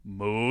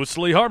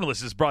Mostly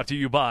Harmless is brought to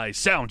you by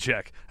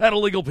Soundcheck at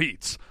Illegal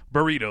Pete's.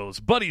 Burritos,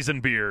 buddies, and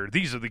beer.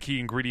 These are the key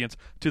ingredients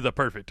to the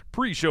perfect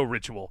pre-show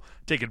ritual.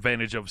 Take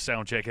advantage of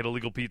Soundcheck at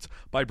Illegal Pete's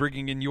by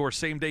bringing in your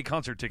same-day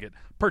concert ticket.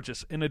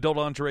 Purchase an adult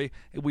entree,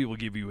 and we will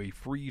give you a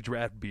free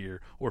draft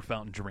beer or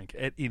fountain drink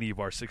at any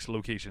of our 6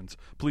 locations.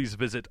 Please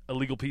visit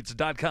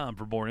illegalpete's.com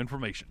for more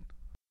information.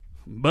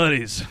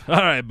 Buddies, all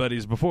right,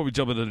 buddies, before we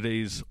jump into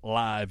today's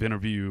live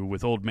interview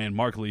with Old Man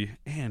Markley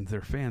and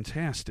their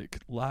fantastic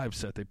live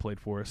set they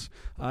played for us,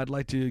 I'd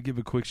like to give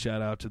a quick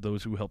shout out to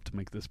those who helped to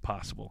make this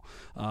possible.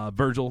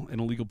 Virgil and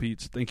Illegal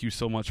Pete's, thank you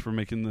so much for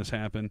making this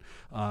happen.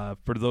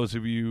 For those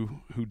of you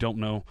who don't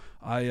know,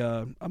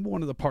 I'm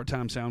one of the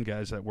part-time sound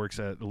guys that works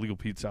at Illegal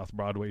Pete's South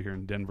Broadway here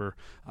in Denver.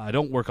 I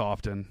don't work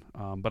often,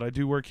 but I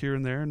do work here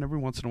and there and every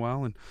once in a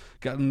while, and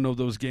gotten to know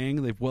those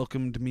gang. They've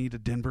welcomed me to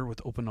Denver with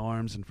open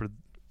arms, and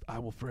I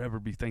will forever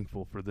be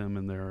thankful for them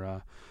and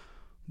their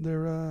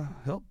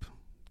help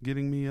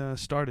getting me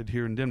started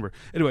here in Denver.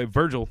 Anyway,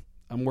 Virgil,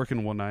 I'm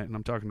working one night, and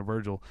I'm talking to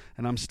Virgil,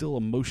 and I'm still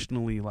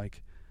emotionally,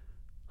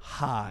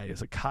 high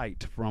as a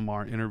kite from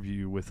our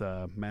interview with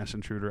Mass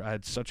Intruder. I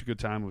had such a good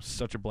time. It was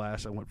such a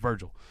blast. I went,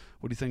 Virgil,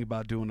 what do you think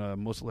about doing a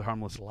Mostly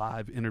Harmless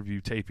live interview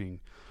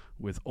taping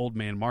with Old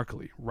Man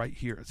Markley right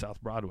here at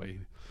South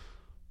Broadway?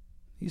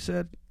 He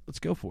said, let's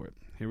go for it.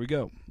 Here we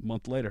go. A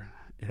month later.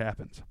 It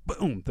happens.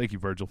 Boom. Thank you,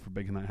 Virgil, for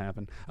making that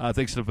happen.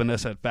 Thanks to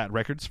Vanessa at Fat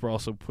Records for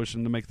also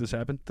pushing to make this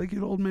happen. Thank you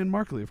to Old Man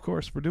Markley, of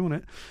course, for doing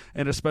it.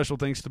 And a special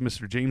thanks to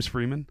Mr. James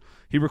Freeman.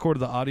 He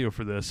recorded the audio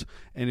for this.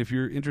 And if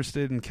you're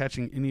interested in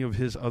catching any of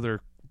his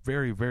other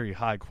very, very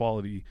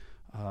high-quality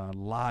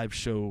live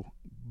show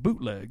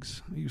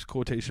bootlegs, I use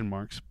quotation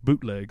marks,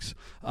 bootlegs,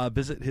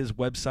 visit his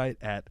website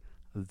at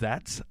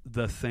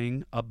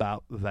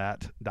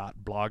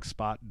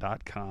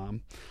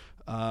thatsthethingaboutthat.blogspot.com.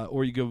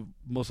 Or you go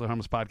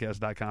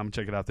mostlyharmlesspodcast.com and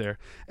check it out there.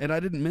 And I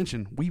didn't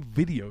mention, we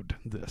videoed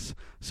this.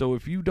 So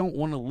if you don't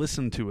want to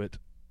listen to it,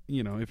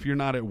 if you're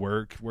not at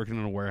work, working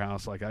in a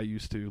warehouse like I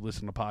used to,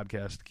 listen to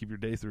podcasts to keep your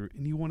day through,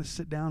 and you want to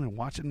sit down and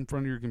watch it in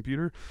front of your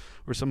computer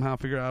or somehow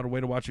figure out a way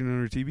to watch it on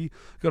your TV,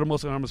 go to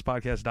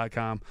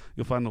mostlyharmlesspodcast.com.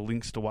 You'll find the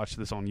links to watch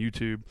this on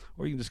YouTube,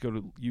 or you can just go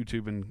to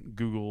YouTube and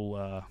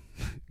Google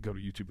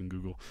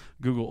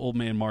Google Old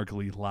Man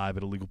Markley live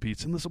at Illegal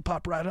Pete's, and this will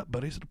pop right up,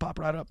 buddies. It'll pop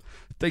right up.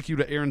 Thank you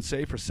to Aaron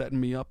Say for setting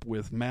me up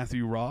with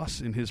Matthew Ross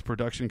and his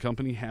production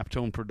company,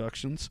 Halftone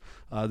Productions.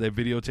 They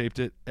videotaped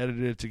it,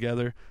 edited it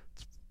together.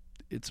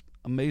 It's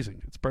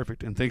amazing. It's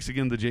perfect. And thanks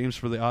again to James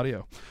for the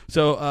audio.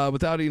 So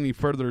without any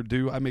further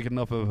ado, I make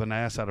enough of an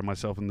ass out of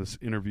myself in this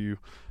interview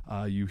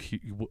you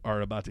are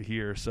about to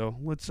hear. So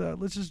let's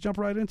just jump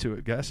right into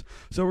it, guys.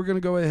 So we're going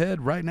to go ahead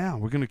right now.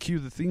 We're going to cue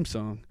the theme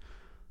song.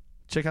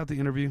 Check out the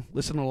interview.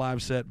 Listen to the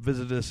live set.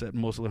 Visit us at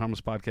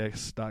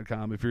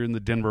mostlyharmlesspodcast.com. If you're in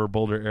the Denver or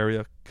Boulder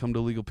area, come to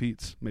Legal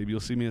Pete's. Maybe you'll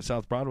see me at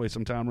South Broadway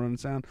sometime running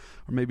sound,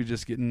 or maybe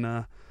just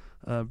getting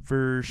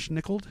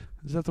verschnickled.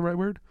 Is that the right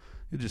word?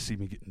 You'll just see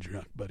me getting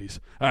drunk, buddies.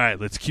 All right,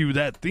 let's cue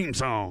that theme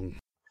song.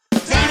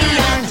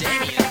 Damien.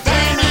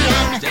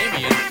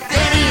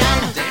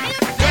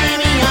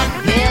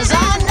 Here's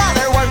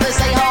another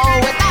wordless a-hole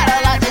without a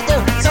lot to do.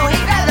 So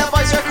he grabbed a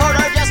voice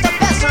recorder just to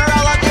pester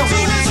all of you.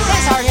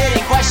 His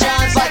hard-hitting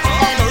questions like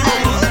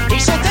he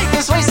should take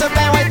this waste of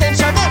bandwidth and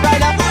shove it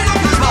right up.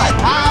 But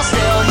I'll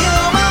still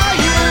humor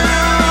you.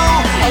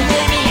 Oh,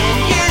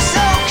 Damien, you're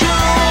so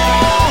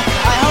cool.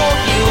 I hope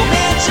you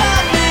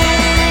mention me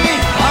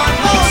on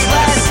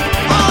Mostly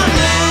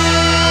Harmless.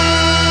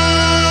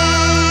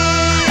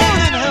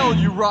 Hell,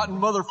 you rotten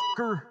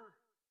motherfucker.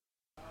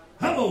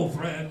 Hello,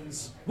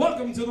 friends.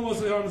 Welcome to the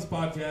Mostly Harmless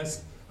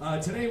Podcast.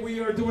 Today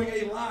we are doing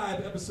a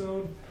live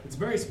episode. It's a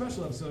very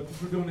special episode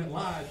because we're doing it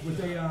live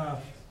with a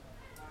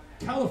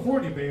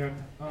California band,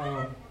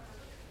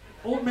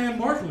 Old Man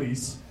Markley,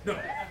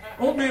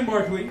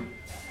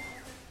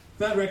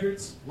 Fat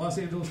Records, Los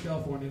Angeles,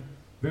 California.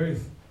 Very,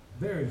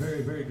 very,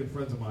 very, very good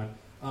friends of mine.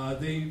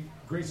 They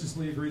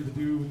graciously agreed to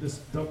do this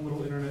dumb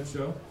little internet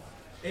show.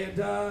 And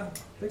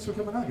thanks for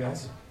coming out,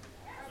 guys.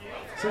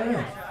 So,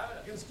 yeah.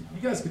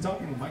 You guys can talk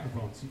into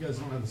microphones. You guys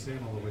don't have to stand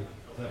all the way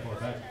that far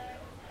back.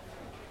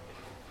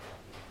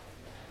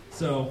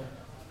 So,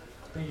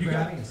 thank you for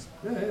having us.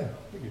 Yeah,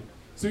 thank you.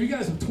 So you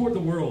guys have toured the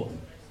world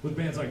with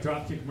bands like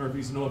Dropkick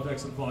Murphys,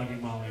 NoFX, and Flogging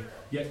Molly.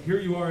 Yet here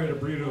you are at a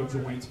burrito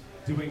joint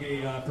doing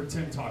a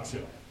pretend talk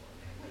show.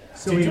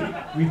 So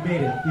we've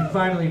made it. We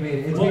finally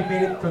made it. We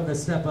made it from the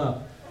step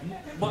up.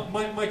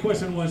 My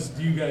question was,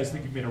 do you guys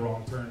think you made a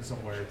wrong turn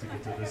somewhere to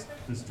get to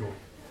this joint?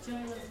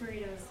 Joey loves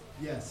burritos.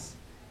 Yes.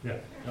 Yeah.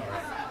 All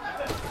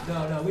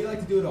right. No, we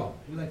like to do it all.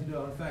 In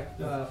fact,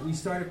 we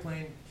started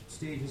playing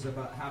stages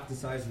about half the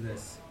size of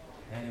this,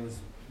 and it was,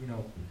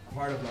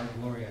 part of our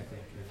glory, I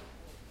think.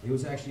 It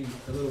was actually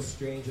a little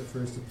strange at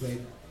first to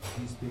play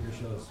these bigger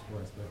shows for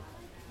us, but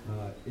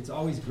it's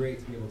always great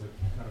to be able to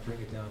kind of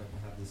bring it down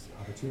and have this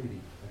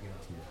opportunity again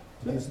to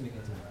do something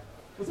intimate.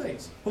 Well,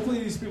 thanks. Hopefully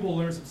these people will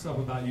learn some stuff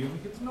about you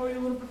and get to know you a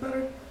little bit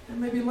better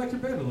and maybe like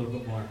your band a little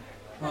bit more.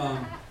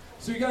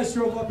 So you guys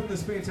drove up in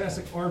this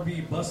fantastic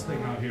RV bus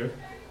thing out here.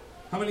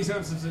 How many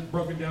times has it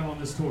broken down on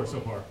this tour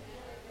so far?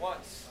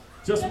 Once.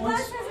 Just The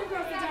once? bus hasn't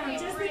broken down,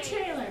 just the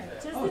trailer.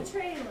 Just the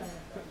trailer.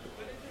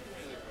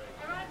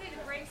 Ironically,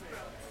 the brakes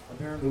broke.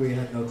 Apparently we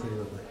had no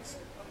trailer brakes.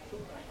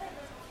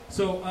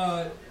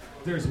 So,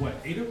 there's what,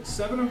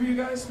 7 of you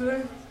guys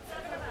today?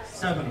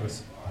 7 of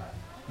us.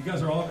 You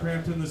guys are all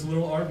cramped in this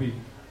little RV.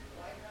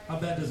 How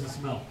bad does it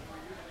smell?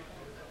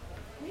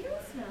 We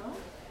don't smell.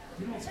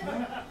 You don't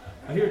smell?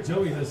 I hear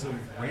Joey has some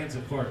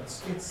rancid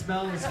farts. It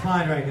smells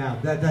fine right now.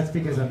 That's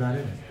because I'm not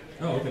in it.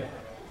 Oh, okay.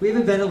 We have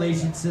a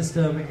ventilation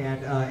system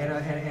and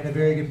a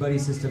very good buddy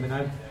system, and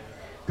I've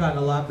gotten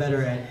a lot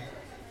better at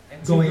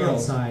And going two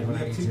girls. outside when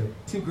We I have need to.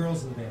 two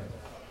girls in the band.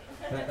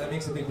 That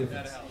makes a big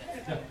difference.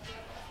 Yeah. No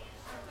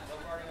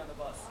farting on the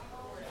bus.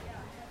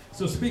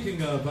 So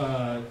speaking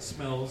of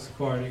smells,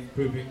 farting,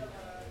 pooping,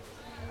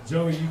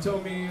 Joey, you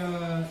told me,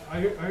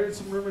 I heard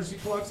some rumors you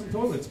clogged some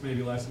toilets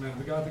maybe last night at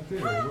the Gothic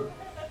Theater.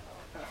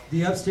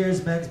 The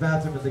upstairs men's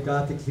bathroom at the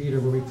Gothic Theater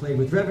where we played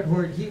with Reverend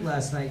Horton Heat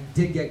last night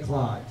did get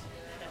clogged.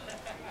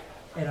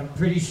 And I'm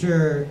pretty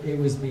sure it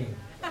was me.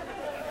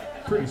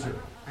 Pretty sure.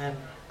 And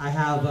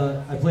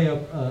I play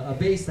a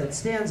bass that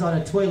stands on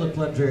a toilet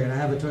plunger, and I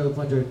have a toilet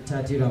plunger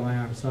tattooed on my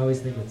arm, so I always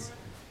think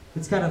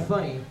it's kind of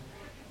funny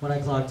when I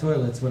clog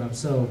toilets when I'm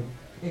so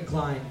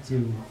inclined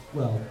to,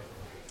 well...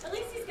 At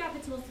least he's got the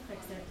tools to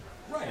fix it.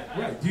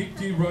 Right.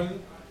 Do you run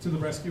to the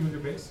rescue with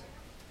your bass?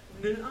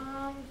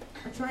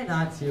 I try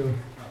not to.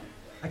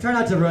 I try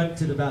not to run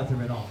to the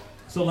bathroom at all.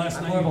 So last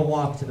I'm night more of a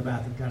walk to the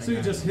bathroom kind of So you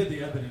guy. just hid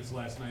the evidence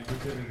last night,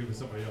 pretending it was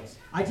somebody else.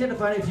 I tend to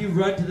find if you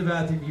run to the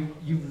bathroom,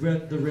 you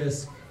run the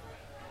risk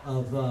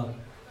of...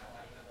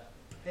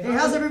 Hey,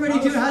 how's everybody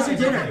doing? How's your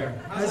dinner?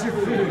 How's your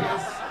food? You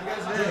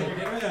guys are doing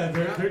Yeah,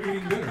 they're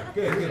eating dinner.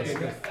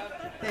 good.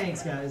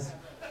 Thanks, guys.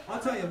 I'll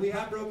tell you, we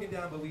have broken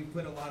down, but we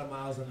put a lot of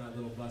miles on that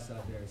little bus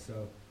out there,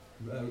 so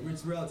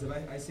it's relative.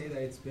 I say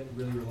that it's been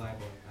really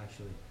reliable,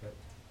 actually. But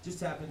just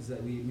happens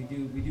that we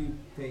do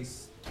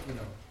face,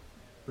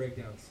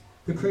 breakdowns.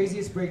 The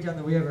craziest breakdown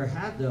that we ever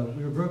had, though,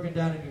 we were broken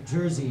down in New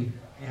Jersey,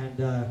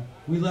 and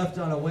we left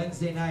on a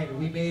Wednesday night, and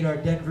we made our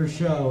Denver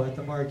show at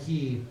the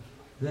Marquee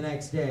the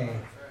next day.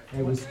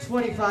 It was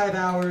 25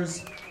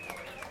 hours.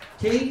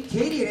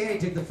 Katie and Annie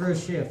took the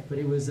first shift, but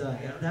it was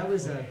that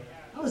was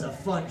a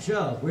fun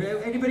show. Were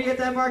anybody at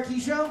that Marquee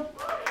show?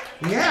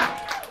 Yeah,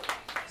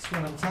 that's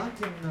what I'm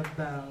talking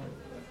about.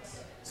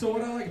 So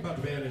what I like about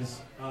the band is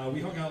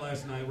we hung out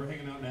last night. We're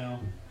hanging out now.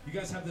 You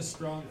guys have this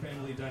strong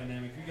family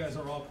dynamic. You guys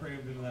are all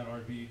crammed into that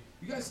RV.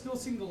 You guys still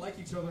seem to like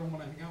each other and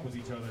want to hang out with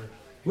each other.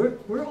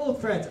 We're old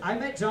friends. I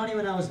met Johnny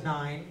when I was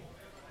 9.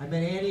 I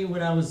met Annie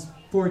when I was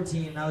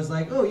 14. And I was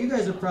like, oh, you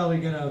guys are probably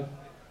gonna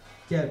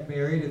get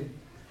married and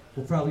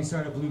we'll probably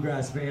start a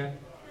bluegrass band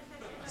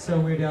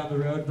somewhere down the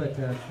road. But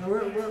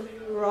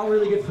we're all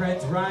really good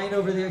friends. Ryan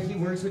over there, he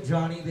works with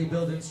Johnny. They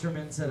build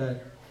instruments at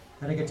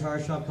a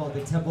guitar shop called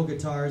the Temple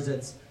Guitars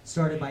that's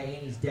started by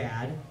Annie's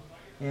dad.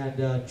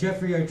 And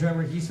Jeffrey, our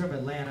drummer, he's from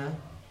Atlanta.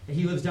 And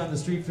he lives down the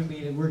street from me,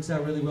 and it works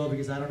out really well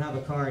because I don't have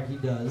a car and he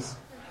does.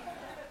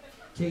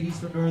 Katie's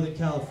from Northern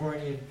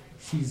California. And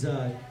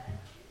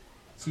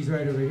she's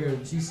right over here.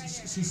 She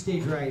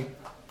stayed right.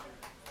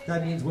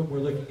 That means when we're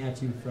looking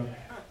at you from...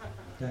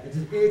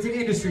 It's an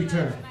industry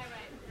term.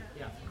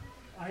 Yeah.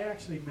 I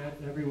actually met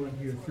everyone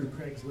here through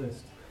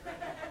Craigslist. So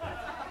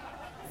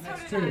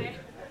That's did true.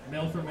 I.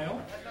 Male for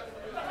male?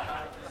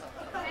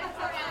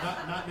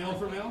 Not male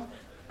for male?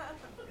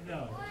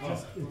 No, Oh.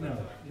 just, no.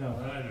 I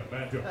know,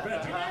 bad joke. And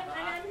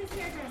I'm his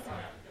hairdresser.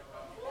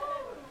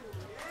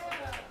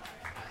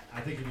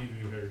 I think you need a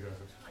new hairdresser.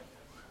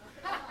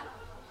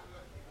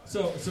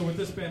 So with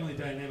this family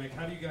dynamic,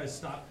 how do you guys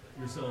stop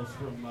yourselves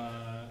from?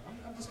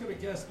 I'm just gonna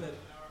guess that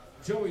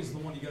Joey's the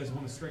one you guys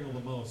want to strangle the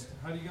most.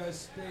 How do you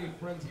guys stay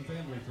friends and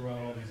family throughout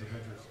all these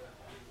adventures?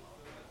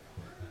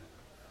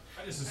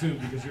 I just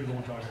assumed because you're the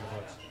one talking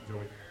about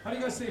Joey. How do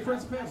you guys stay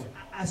friends and family?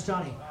 Ask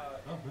Johnny.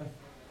 Oh, man.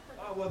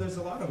 Well, there's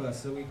a lot of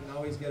us, so we can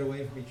always get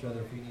away from each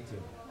other if we need to.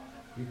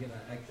 We can,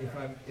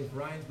 if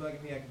Ryan's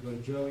bugging me, I can go to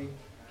Joey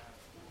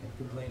and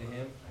complain to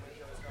him.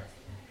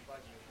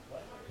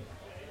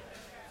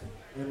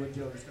 And when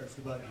Joey starts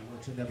to bug you,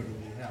 which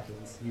inevitably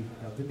happens, you can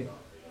come to me.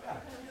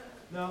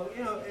 No,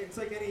 it's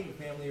like any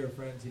family or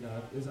friends,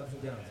 there's ups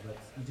and downs, but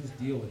you just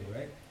deal with it,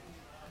 right?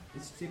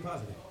 Just stay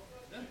positive.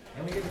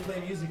 And we get to play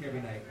music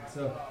every night.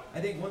 So I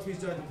think once we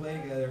start to play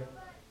together,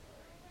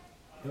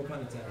 no pun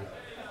intended,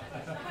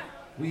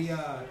 we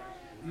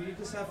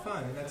just have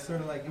fun, and that's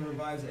sort of like it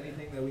revives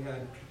anything that we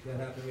had that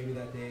happened maybe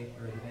that day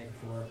or the night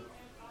before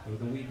or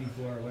the week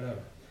before or whatever.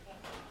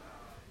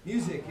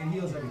 Music, it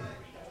heals everything.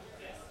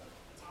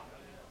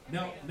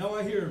 Now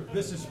I hear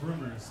vicious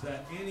rumors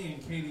that Annie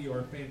and Katie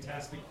are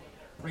fantastic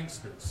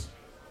pranksters.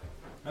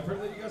 I've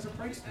heard that you guys are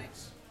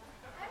pranksters.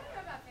 I don't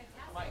know about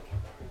fantastic. Mike.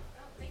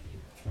 Oh, thank you.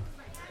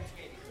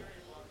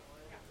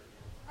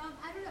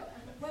 I don't know.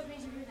 What made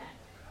you do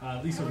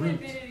that? Lisa I don't wanna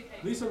Root. admit anything.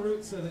 Lisa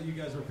Root said that you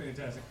guys were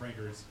fantastic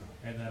prankers,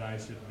 and that I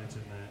should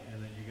mention that,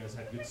 and that you guys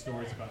had good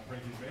stories about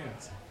pranking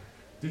bands.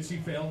 Did she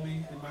fail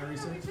me in my No, we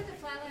research? put the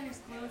Flatliners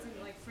clothes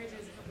into like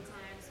fridges a couple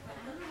times,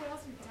 don't know what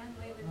else we've done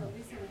lately that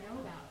Lisa would know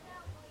about.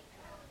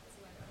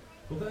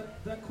 Well,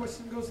 that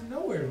question goes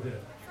nowhere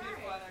then.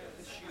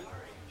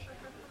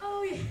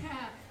 Oh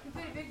yeah, we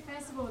played a big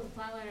festival with the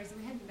Flatliners, and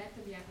we hadn't met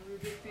them yet, but we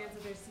were big fans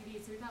of their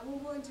CDs. So we thought, well,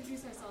 we'll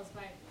introduce ourselves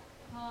by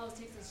Paul always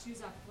takes his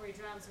shoes off before he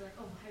drums. So we're like,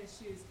 oh, hide his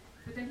shoes.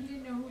 But then he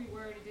didn't know who we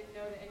were, and he didn't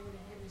know that anyone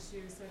had hidden his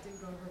shoes, so it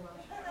didn't go over well.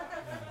 I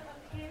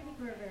think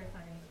we're very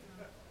funny.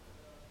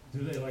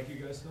 Do they like you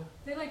guys still?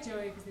 They like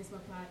Joey because they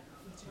smoke pot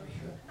with Joey.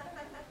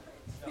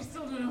 We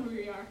still don't know who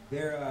we are.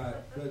 They're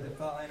the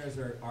Flatliners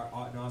are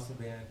an awesome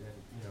band, and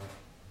you know,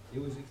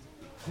 it was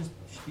just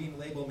being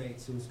label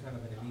mates. It was kind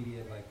of an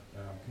immediate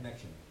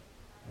connection.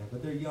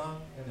 But they're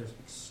young and they're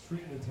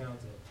extremely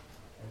talented,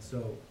 and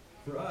so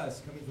for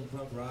us coming from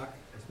punk rock,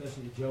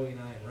 especially Joey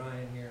and I and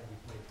Ryan here, we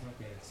played punk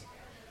bands.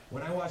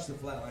 When I watched the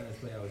Flatliners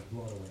play, I was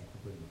blown away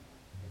completely.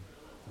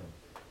 So,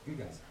 good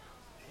guys.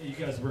 You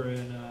guys were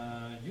in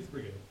Youth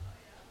Brigade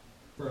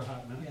for a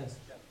hot minute. Yes.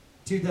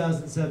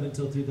 2007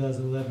 till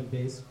 2011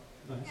 bass.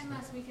 Nice. And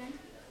last weekend.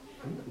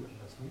 Ooh,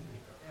 that's sweet.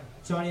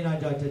 Johnny and I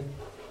got to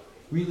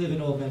relive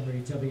an old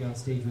memory, jumping on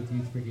stage with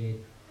Youth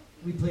Brigade.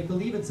 We played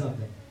Believe in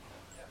Something.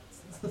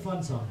 It's the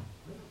fun song.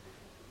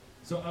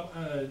 So,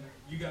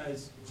 you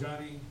guys,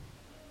 Johnny,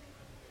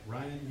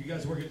 Ryan, you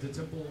guys work at the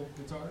Temple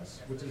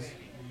Guitars, which is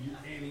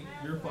Annie,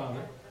 your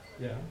father.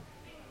 Yeah.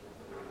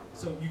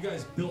 So you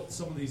guys built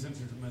some of these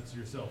instruments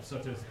yourself,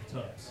 such as the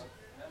tubs.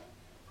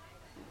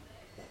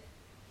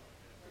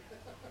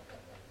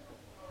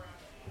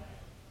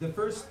 The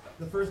first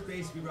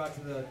bass we brought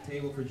to the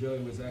table for Joey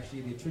was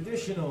actually the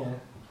traditional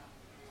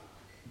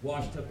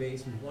washtub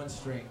bass with one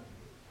string,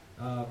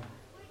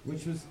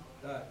 which was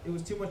it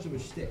was too much of a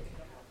shtick.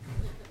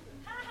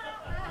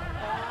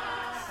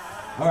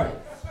 All right.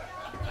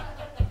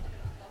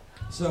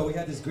 So we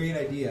had this great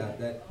idea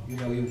that we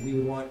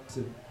would want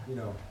to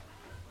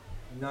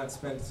not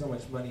spend so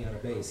much money on a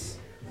bass.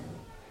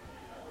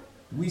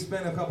 We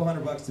spent a couple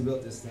 $100 to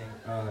build this thing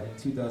in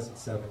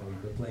 2007.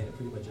 We've been playing it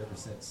pretty much ever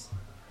since.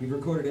 We've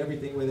recorded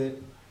everything with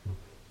it.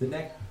 The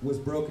neck was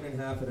broken in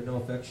half at a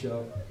No-Effects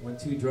show when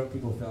 2 drunk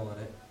people fell on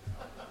it.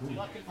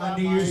 On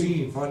New Year's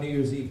Eve. On New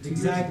Year's Eve.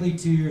 Exactly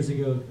 2 years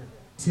ago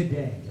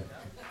today.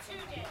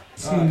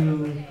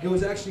 It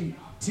was actually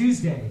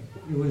Tuesday.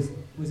 Was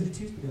it a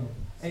Tuesday? No.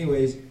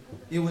 Anyways,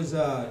 it was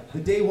the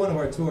day 1 of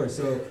our tour,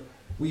 so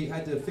we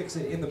had to fix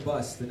it in the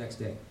bus the next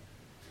day.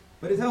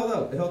 But it held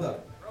up. It held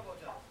up.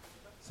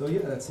 So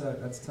yeah,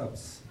 that's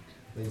Tubbs,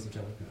 ladies and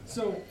gentlemen.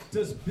 So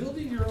does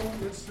building your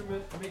own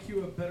instrument make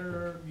you a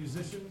better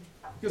musician?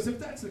 Because if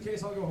that's the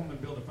case, I'll go home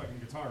and build a fucking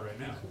guitar right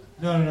now.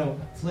 No.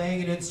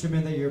 Playing an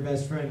instrument that your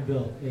best friend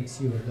built makes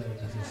you a better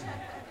musician.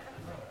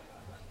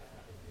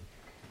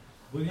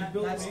 Will you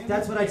build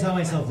That's what I tell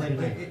myself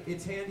later.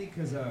 It's handy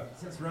because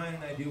since Ryan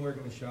and I do work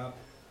in the shop,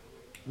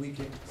 we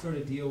can sort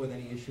of deal with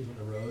any issues on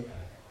the road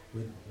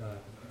with,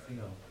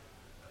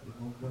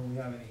 when we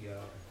have any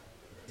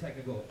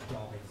technical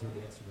problems with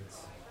the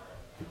instruments.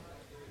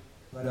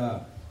 But,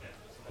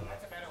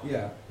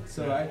 yeah,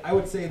 so I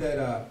would say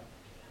that,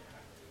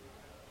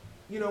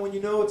 when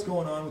you know what's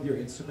going on with your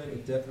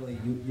instrument,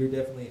 you're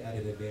definitely at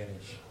an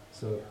advantage.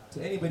 So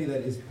to anybody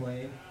that is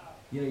playing,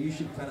 you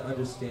should kind of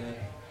understand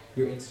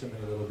your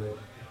instrument a little bit.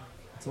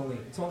 It's only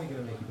going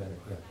to make you better.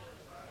 Yeah.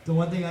 The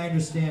one thing I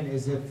understand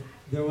is if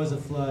there was a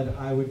flood,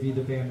 I would be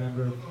the band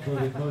member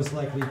voted most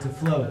likely to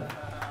float.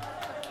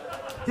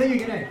 Thank you.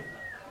 Good night.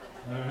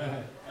 All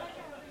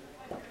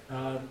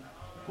right.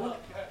 Well,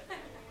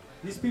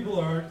 these people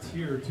aren't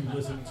here to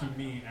listen to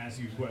me ask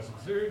you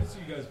questions. They're here to see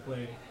you guys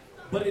play.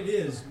 But it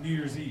is New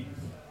Year's Eve.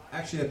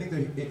 Actually, I think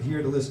they're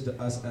here to listen to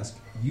us ask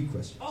you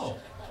questions. Oh,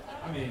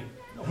 I mean,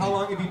 how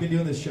long have you been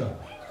doing this show?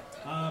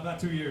 About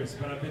 2 years,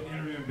 but I've been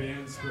interviewing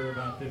bands for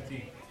about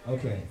 15.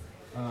 Okay.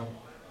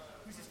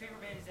 Who's his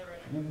favorite band he's ever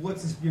interviewed?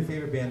 What's your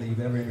favorite band that you've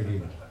ever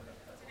interviewed?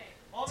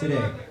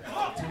 Today.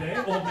 Today?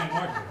 Old Man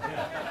Markley,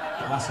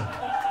 yeah. Awesome.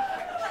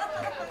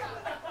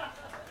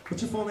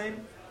 What's your full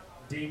name?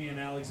 Damian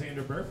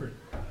Alexander Burford.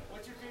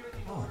 What's your favorite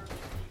thing? Oh.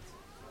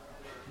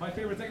 My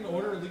favorite thing to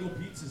order at Legal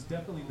Pete's is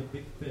definitely the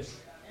big fish.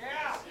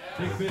 Yeah!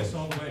 Big fish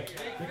all the way.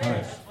 Big fish.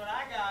 That's what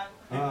I got.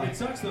 It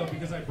sucks though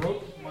because I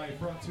broke my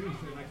front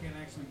tooth and I can't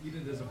actually eat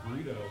it as a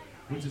burrito,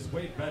 which is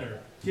way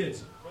better.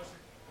 Kids,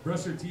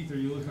 brush your teeth or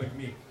you look like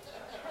me.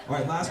 All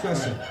right, last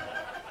question,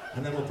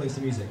 and then we'll play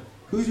some music.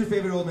 Who's your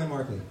favorite Old Man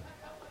Markley?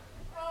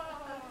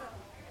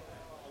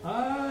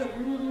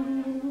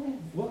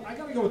 Well, I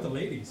gotta go with the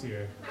ladies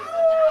here.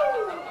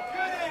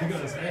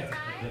 Because the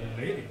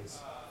ladies.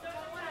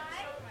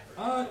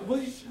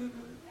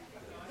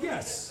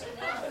 Yes.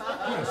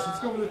 Yes, let's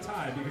go with a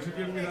tie because you're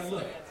giving me that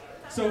look.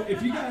 So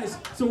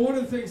one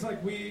of the things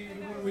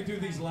when we do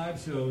these live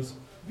shows,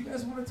 if you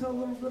guys want to tell a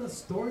little bit of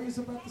stories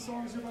about the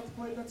songs you're about to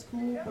play, that's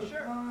cool. But if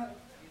not,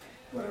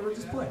 whatever,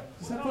 just play.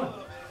 Just have fun.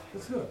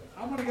 Let's do it.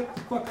 I'm gonna get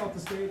the fuck off the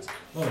stage.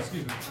 Oh,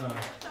 excuse me.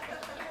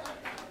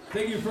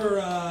 Thank you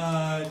for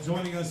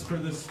joining us for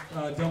this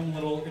dumb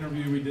little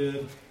interview we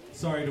did.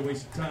 Sorry to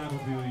waste your time.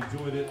 Hope you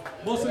enjoyed it.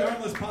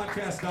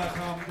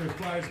 MostlyHarmlessPodcast.com. There's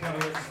flyers, got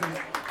to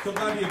register. So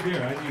glad you have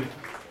beer. I need it.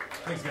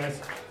 Thanks,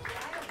 guys.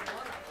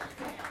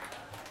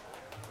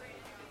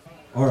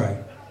 All right,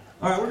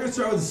 we're going to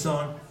start with a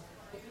song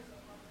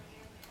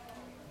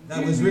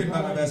that was written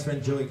by my best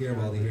friend Joey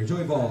Garibaldi here.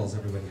 Joey Balls,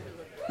 everybody.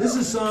 This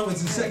is a song,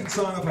 it's the second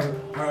song of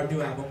our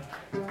new album.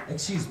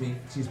 Excuse me.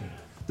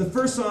 The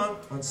first song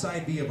on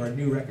side B of our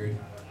new record,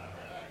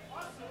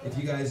 if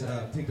you guys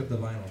picked up the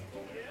vinyl.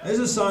 This is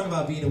a song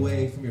about being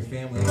away from your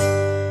family.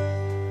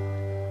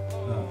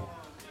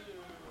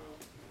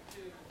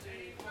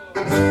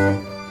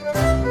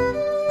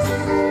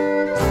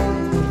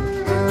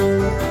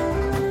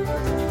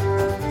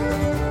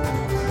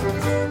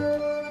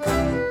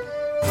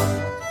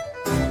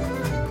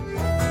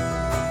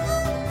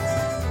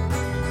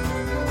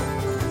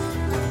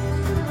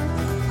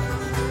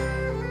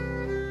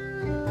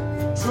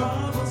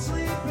 Trouble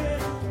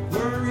sleeping,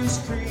 worries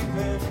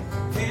creeping,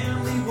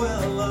 can't leave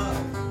well up,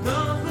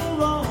 not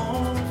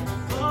alone.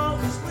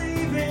 Love is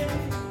leaving,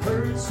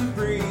 hurts of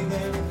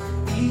breathing,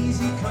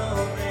 easy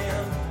come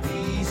and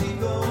easy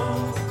go.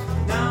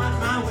 Not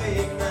my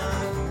way,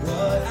 not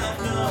what I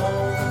know.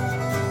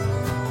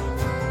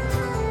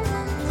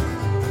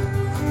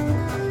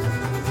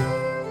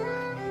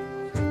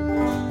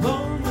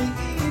 Lonely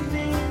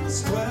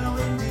evenings,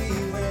 dwelling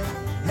deep in,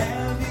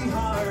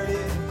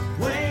 heavy-hearted,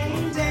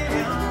 weighing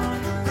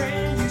down.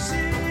 Brand new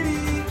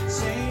city,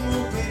 same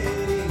old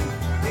pity,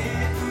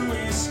 getting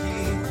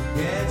whiskey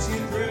gets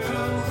you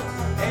through.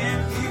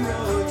 Empty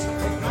roads,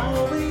 and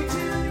only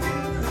to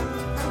you.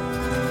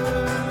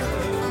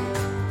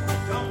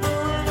 Don't know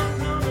when I'm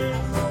coming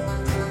home.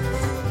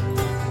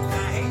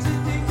 I hate to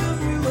think of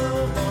you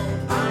alone.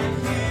 I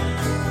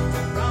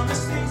can't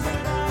promise things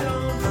that I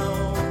don't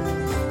know.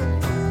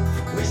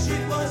 Wish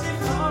it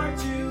wasn't hard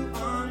to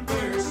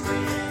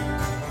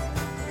understand.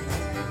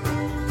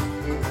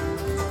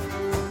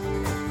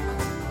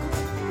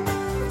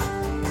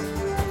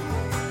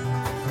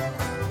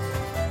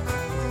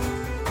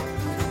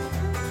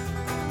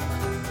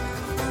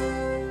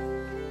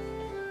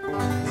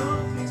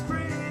 Nothing's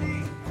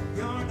pretty,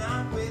 you're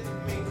not with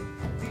me.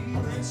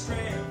 Feeling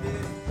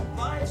stranded,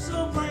 life's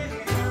so bland.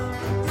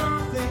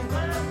 Nothing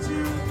left to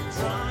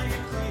try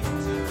and cling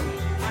to.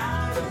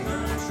 Out of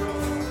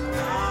control,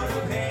 out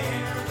of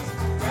hands.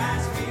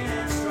 Grasping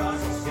at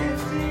straws,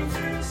 sifting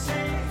through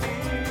sand.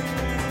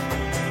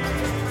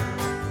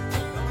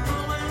 Don't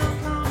know when I'm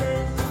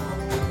coming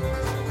home.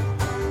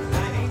 I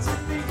hate to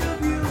think of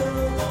you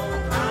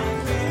alone. I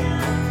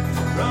can't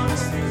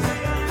promise things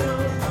that I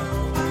don't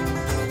know.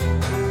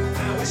 I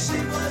wish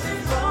it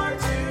wasn't hard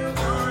to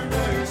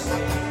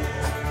understand.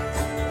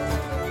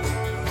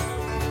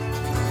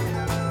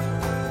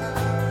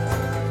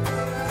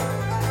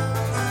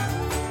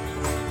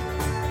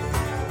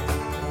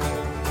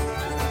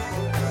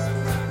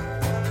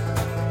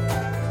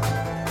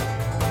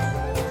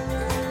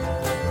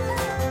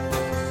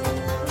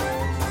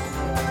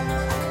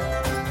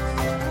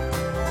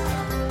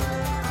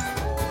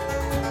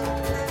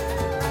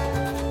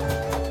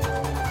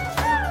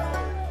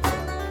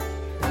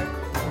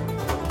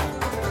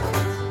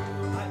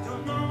 I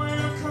don't know when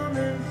I'm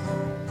coming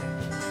home.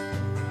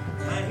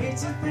 I hate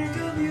to think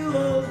of you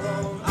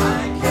alone. I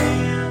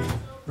can't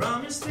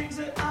promise things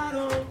that I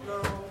don't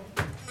know.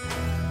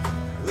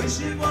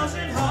 Wish it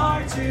wasn't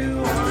hard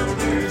to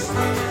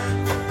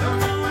understand. Don't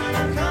know when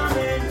I'm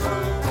coming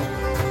home.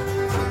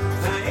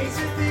 I hate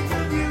to think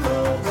of you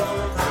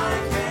alone. I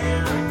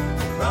can't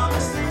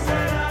promise things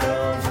that I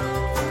don't know.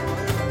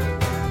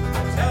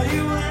 Tell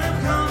you when I'm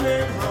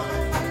coming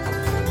home.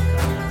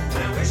 I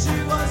wish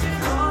it wasn't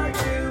hard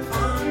to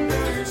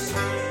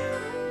understand.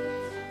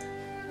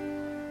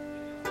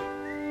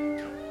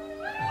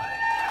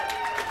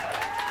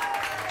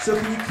 So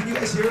can you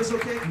guys hear us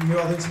okay? Can you hear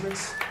all the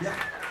instruments? Yeah.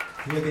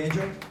 Can you hear the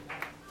banjo?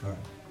 All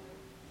right.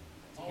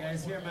 Did you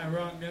guys hear my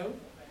wrong note?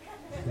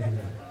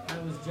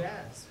 That was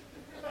jazz.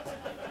 I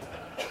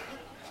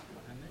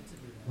meant to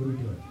do What are we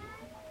doing?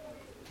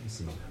 Let me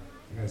see. I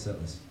got a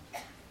set list.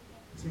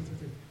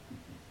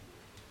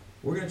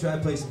 We're going to try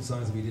to play some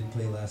songs that we didn't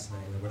play last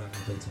night and we're not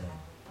going to play tonight.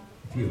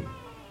 A few.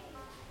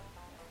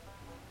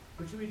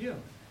 What should we do?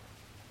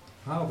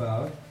 How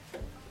about,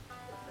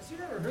 Let's do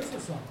that rehearsal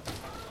song.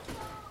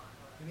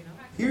 Maybe not.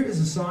 here is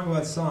a song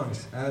about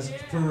songs as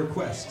for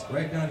request,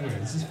 right down here.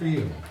 This is for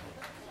you.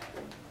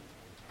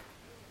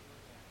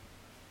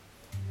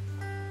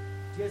 Do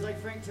you guys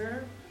like Frank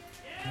Turner?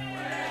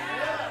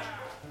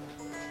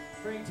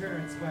 Frank Turner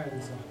inspired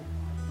this song.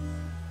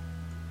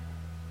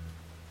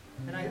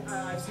 And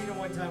I've seen him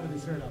one time with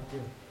his shirt up,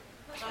 too.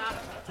 It's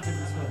a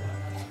different story.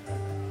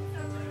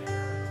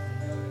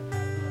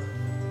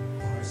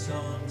 Our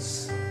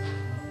songs,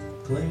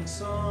 clink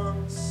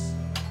songs,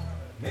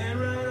 man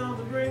right on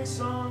the brink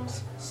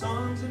songs,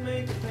 songs that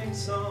make you think,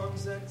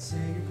 songs that say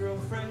your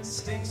girlfriend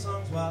stink,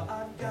 songs while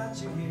I've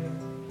got you here.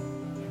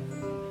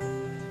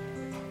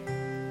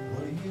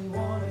 What do you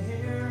want to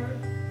hear?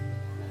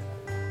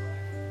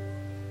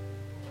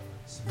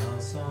 Small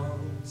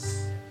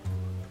songs,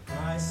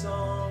 my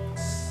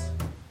songs,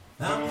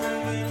 I'm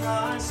moving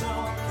my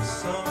songs,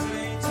 songs that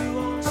ain't too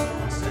old,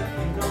 songs that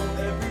you know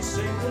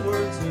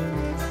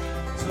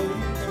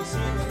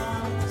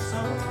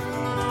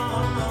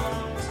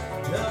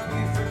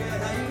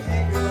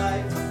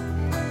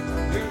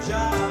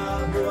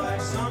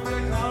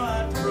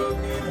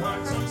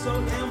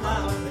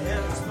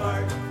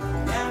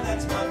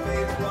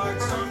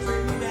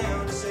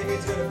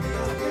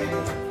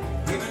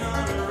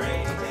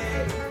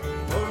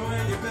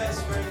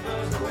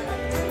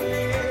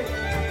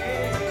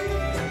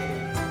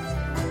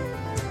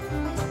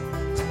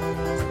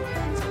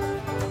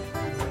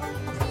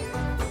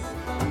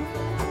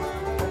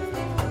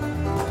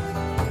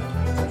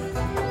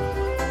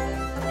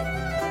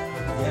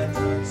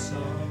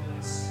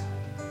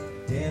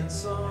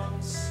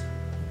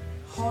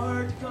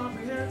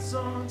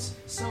songs,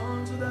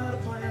 songs without a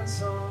plan,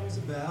 songs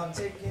about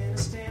taking a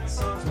stand,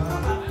 songs while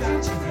I've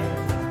got you here.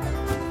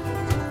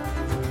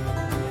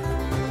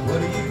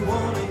 What do you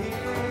want to hear?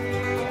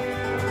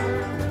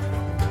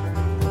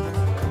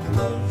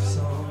 Love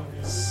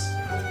songs,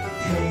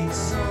 hate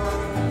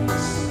songs,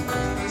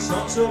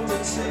 songs soaked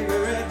in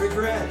cigarette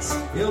regrets,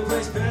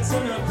 ill-placed bets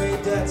and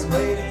unpaid debts,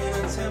 late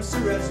in attempts to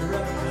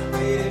resurrect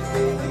faded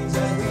feelings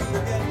that we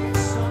forget.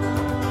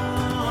 Songs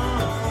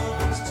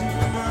to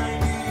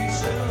remind you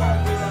should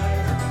love your life.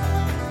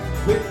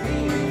 Quit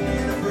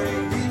being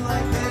afraid, be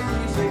like that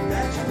music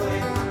that you play,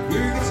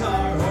 your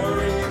guitar or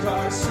in your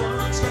car.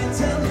 Songs can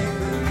tell you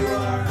who you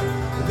are,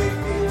 but they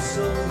feel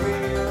so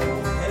real,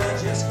 and I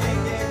just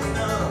can't get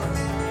enough.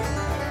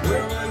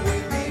 Where would we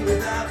be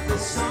without the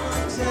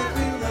songs that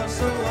we love?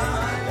 So I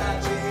got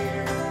you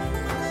here.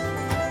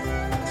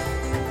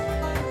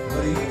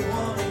 What do you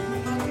want to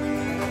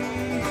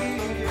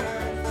hear?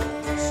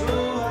 So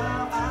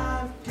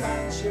I've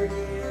got you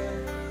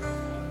here.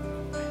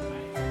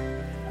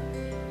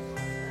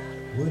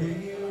 What do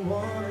you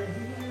want to hear?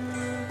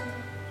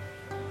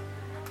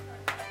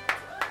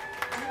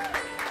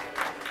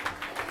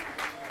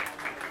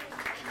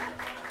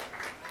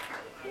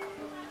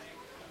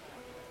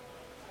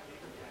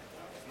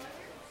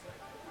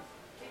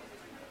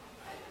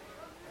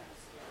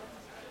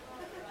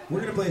 We're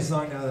gonna play a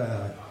song now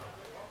that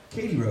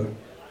Katie wrote.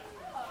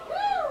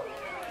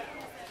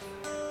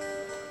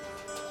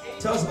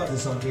 Tell us about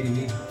this song, Katie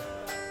Lee.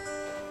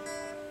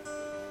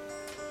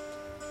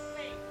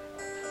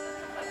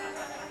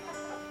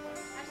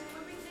 Actually,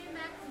 when we came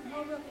back from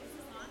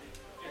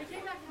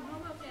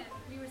Hoboken,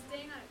 we were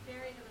staying on a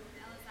ferry that was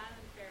an Ellis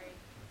Island ferry,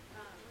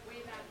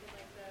 way back in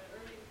like the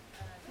early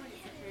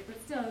 20th century.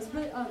 But still, it was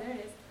really, oh, there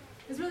it is.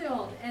 It was really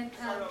old. And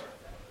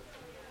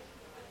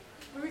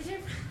when we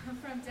came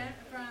from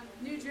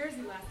New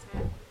Jersey last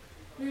time,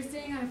 we were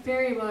staying on a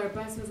ferry while our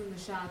bus was in the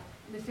shop.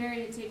 And the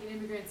ferry had taken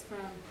immigrants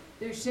from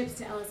their ships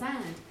to Ellis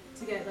Island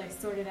to get like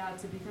sorted out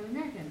to become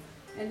Americans.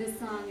 And this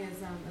song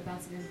is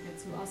about some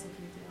immigrants who also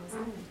came to Ellis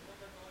Island.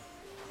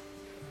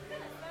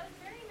 That was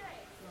very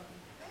nice.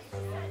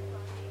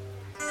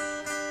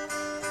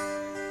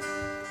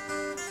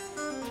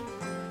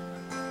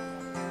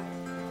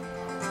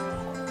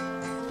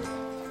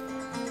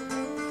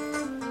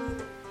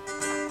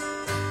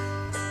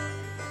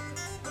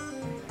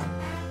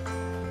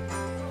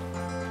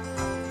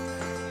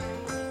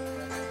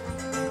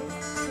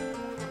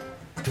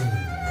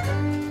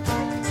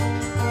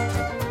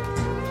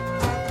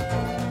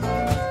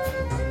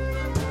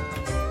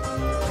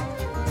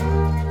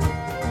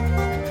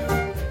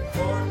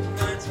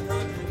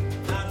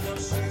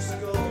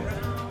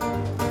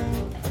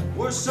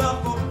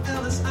 Suffolk,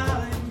 Ellis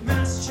Island,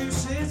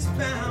 Massachusetts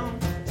bound.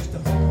 Just a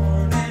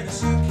horn and a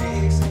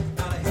suitcase,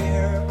 not a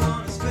hair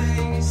on his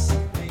face.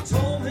 They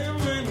told him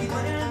when he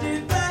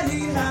landed that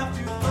he'd have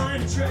to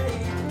find a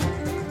trade.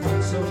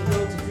 So he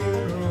built a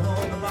funeral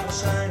home about a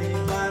shiny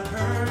black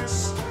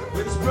hearse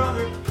with his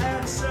brother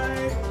at his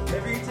side.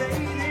 Every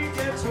day they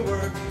get to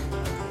work,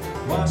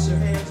 wash their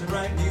hands and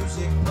write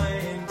music,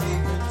 playing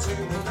deep into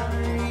the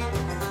night.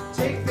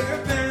 Take their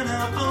band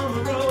out on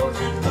the road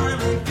and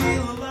finally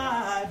feel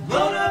alive.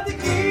 Load up the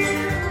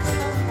gear,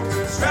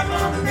 strap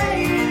on the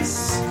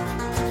bass,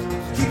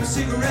 keep a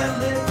cigarette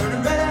lit,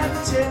 burning red at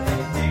the tip,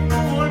 anything to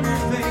warm your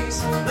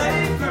face. Let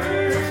it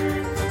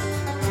burn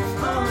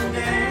on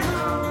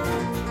down,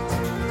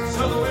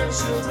 so the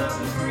windshield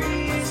doesn't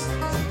freeze.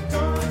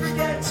 Don't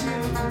forget to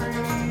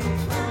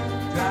breathe.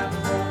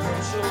 Driving home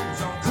from shows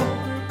on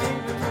colder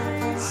winter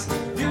nights.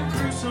 New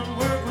crew, some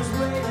work was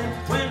waiting.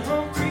 Went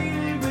home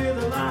greeted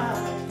with a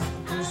light.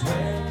 'Cause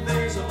when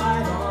there's a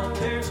light on,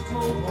 there's a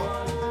cold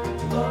one.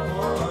 Love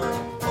one,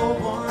 old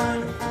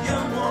one,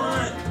 young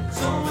one,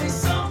 there's always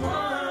someone.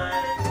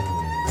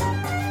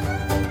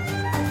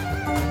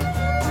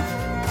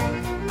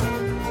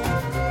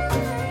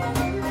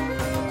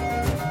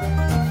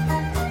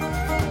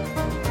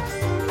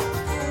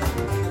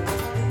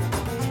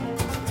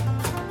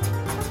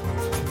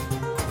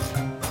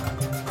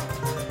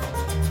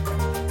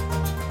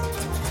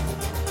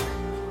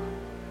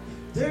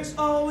 There's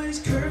always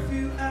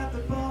curfew at the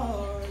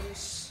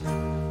bars.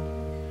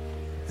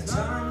 The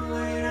time to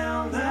lay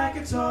down that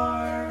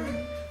guitar.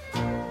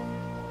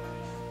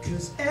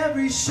 'Cause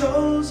every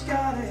show's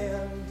gotta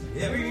end.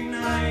 Every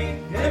night,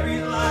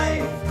 every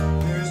life.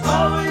 There's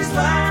always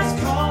last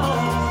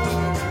call.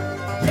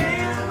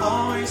 Can't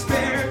always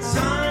spare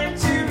time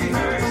to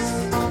rehearse.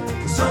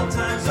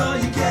 Sometimes all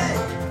you get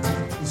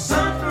is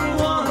some for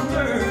one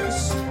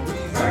verse.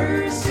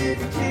 Rehearse if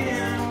you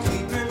can.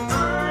 Keep an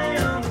eye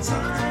on the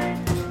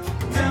time.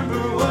 Remember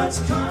what's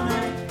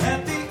coming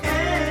at the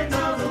end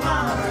of the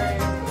line.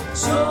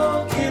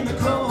 Soak in the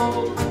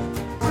cold,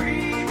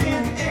 breathe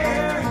in the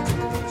air.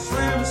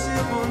 Slam a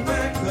sip on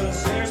back,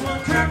 'cause there's one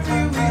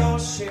curfew we all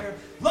share.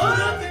 Load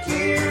up the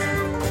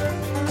gear,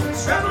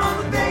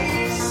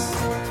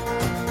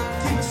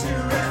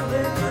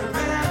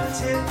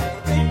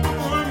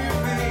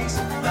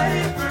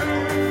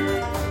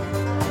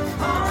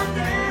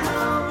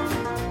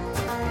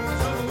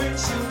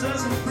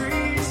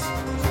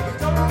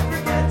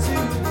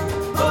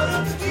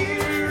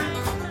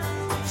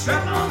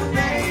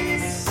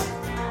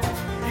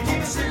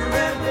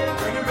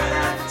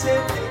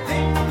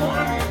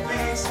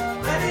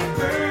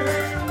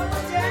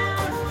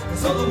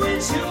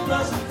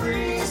 doesn't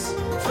freeze,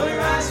 so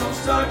your eyes don't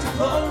start to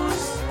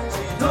close,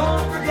 so you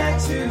don't forget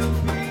to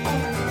breathe.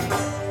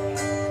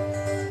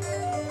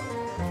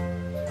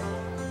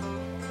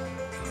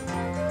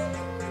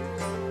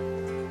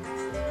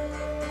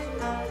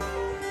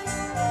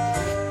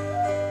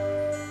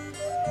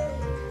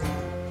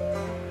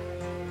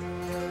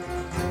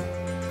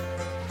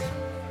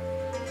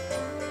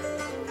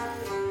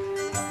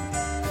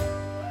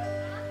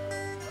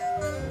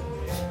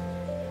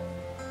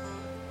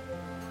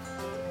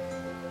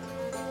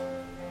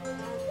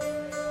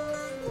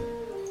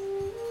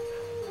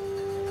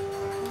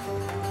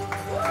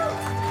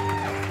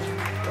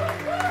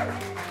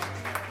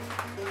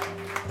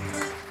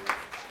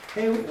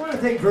 Hey, we want to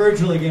thank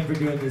Virgil again for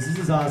doing this. This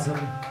is awesome.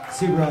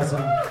 Super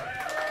awesome.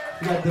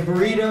 We got the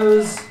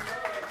burritos.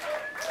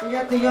 We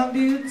got the young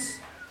dudes.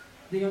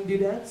 The young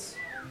dudettes.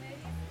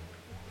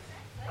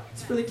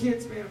 It's for the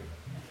kids, man. It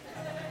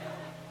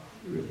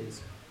really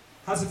is.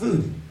 How's the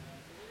food?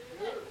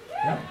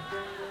 Yeah?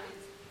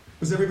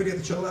 Was everybody at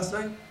the show last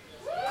night?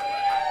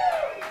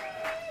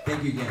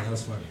 Thank you again, that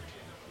was fun.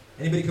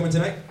 Anybody coming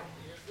tonight?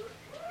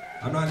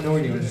 I'm not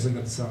ignoring you, I'm just looking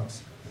at the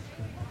songs.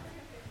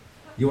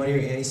 You want to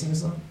hear Annie sing a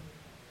song?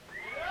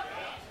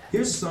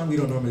 Here's a song we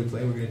don't normally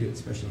play, we're going to do it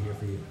especially here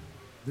for you.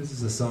 This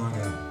is a song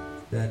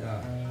that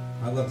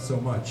I love so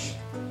much.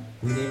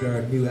 We named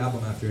our new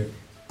album after it.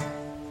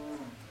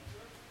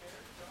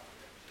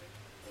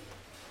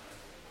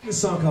 This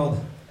song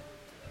called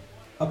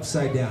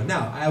Upside Down.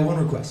 Now, I have one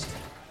request.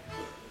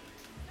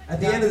 At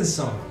the end of the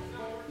song,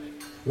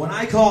 when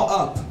I call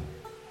up,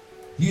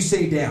 you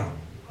say down,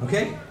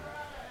 okay?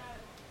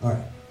 All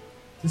right.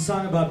 It's a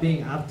song about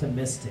being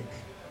optimistic.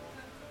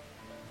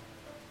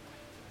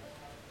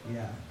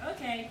 Yeah.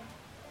 Okay.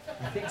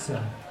 I think so.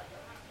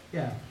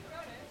 Yeah.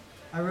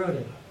 I wrote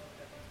it.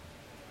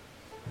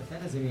 But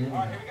that doesn't mean anything.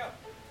 All right, here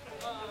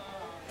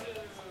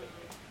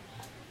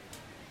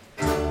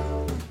we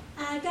go.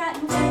 I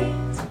got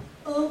weight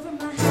over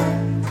my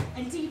head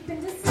and deep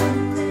into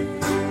something.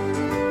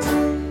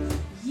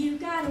 You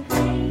got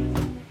away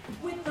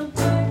with the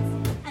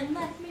words and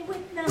left me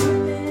with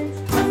nothing.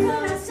 What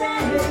could I say?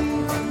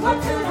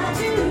 What could I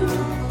do?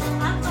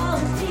 I fall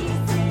to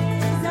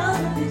pieces of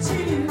the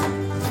truth.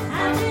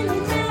 I'm in a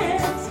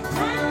mess,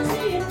 trying to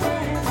see it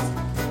best.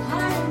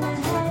 Heart in my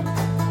head,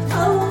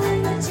 cold in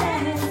the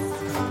chest.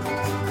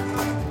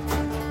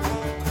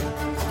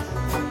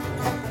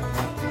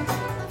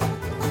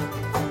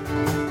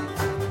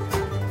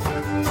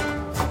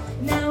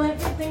 Now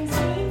everything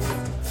seems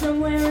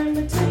somewhere in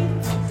between,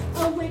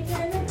 awake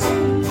and a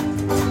dream.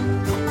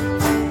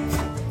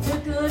 The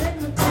good and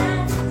the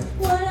bad,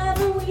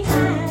 whatever we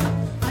had,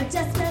 are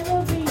just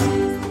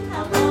memories.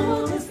 How long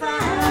will this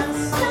last?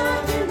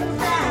 Stuck in the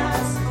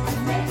past,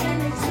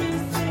 making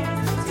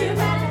excuses, too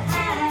bad to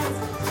ask.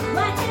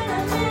 Like in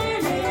a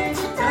minute,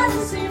 it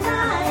doesn't seem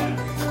right.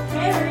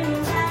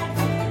 Carrying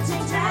baggage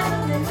and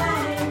traveling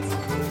light.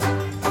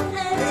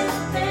 And if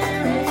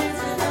there is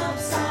an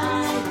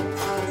upside,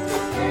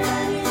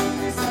 carrying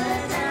this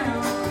let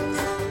down.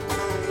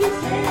 You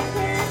can't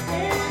get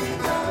any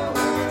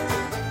lower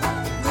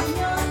when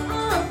you're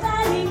all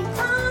fighting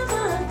on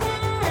the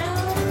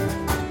ground.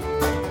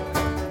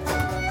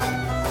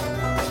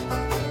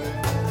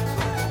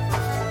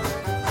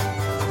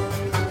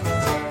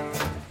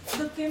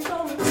 Looking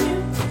forward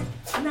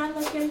to, not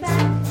looking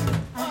back.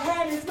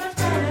 Ahead is much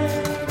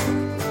better.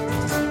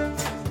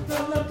 The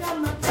look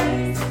on my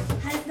face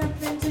has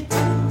nothing to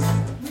do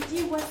with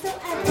you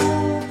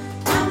whatsoever.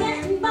 I'm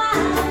getting by,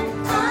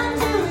 I'm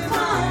doing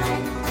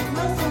fine.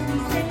 Most of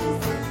these days,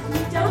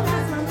 you don't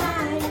cross my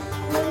mind.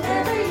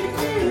 Whenever you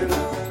do,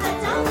 I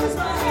don't lose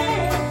my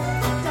head.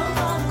 Don't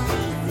fall to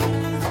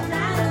pieces, I'm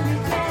not a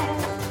regret.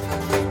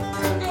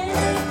 And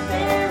if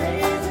there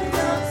is an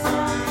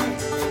upside,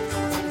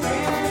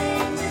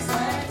 carrying this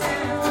let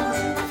down,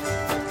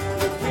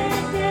 you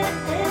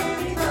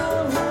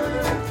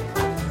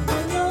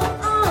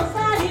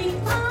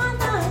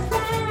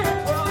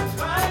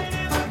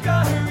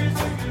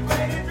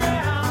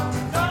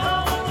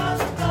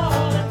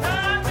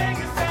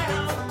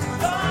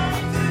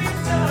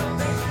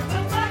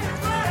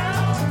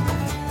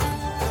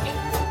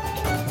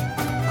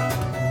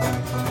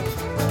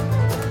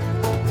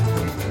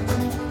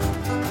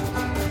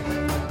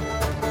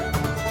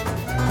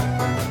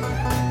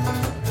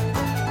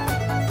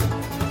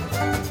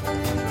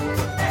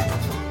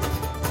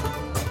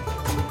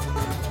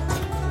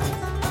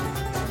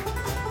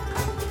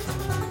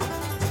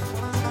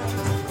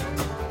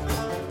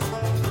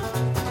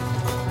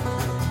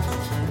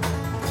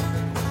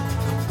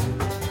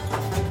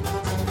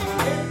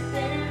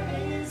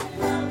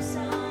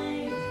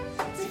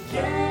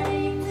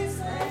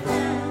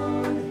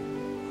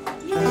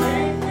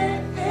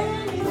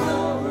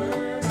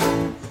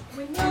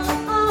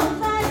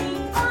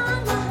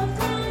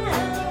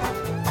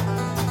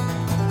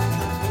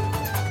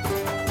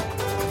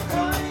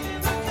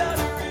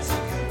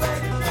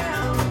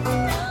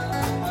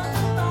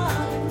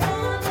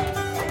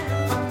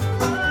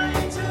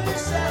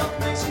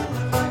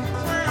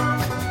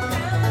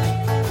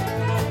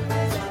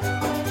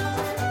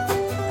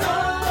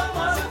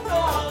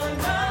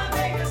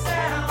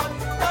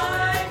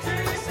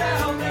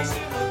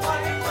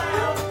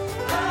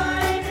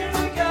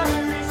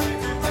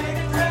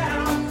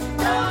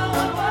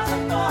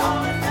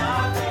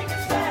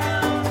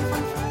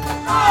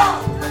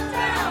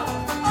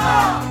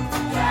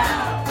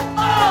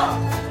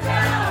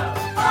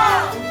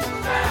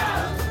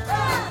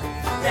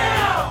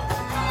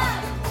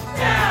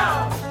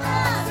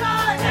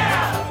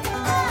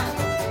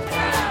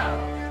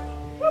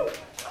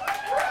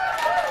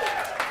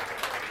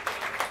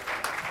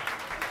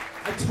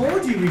I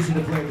told you we should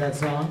have played that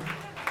song.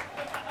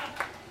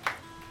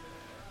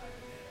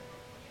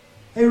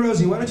 Hey,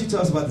 Rosie, why don't you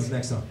tell us about this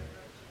next song?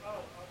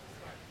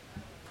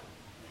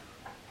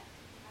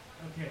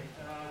 Okay.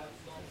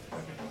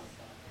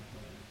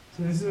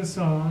 So this is a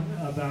song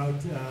about.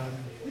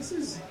 This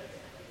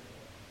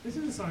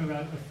is a song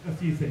about a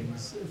few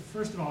things.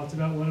 First of all, it's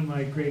about one of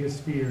my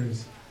greatest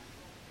fears,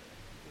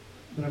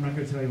 but I'm not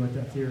going to tell you what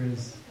that fear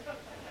is.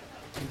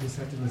 You just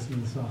have to listen to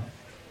the song.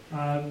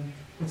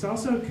 It's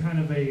also kind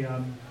of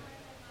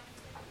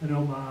an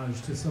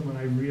homage to someone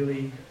I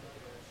really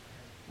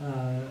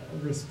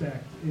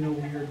respect in a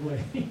weird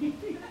way.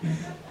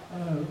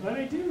 But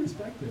I do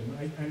respect him,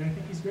 and I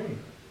think he's great.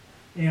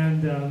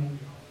 And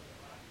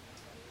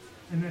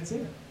that's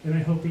it. And I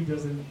hope he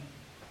doesn't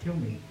kill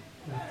me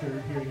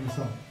after hearing the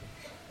song.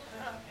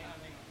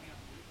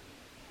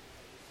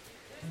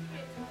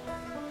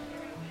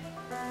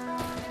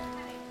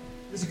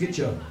 This is a good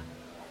show.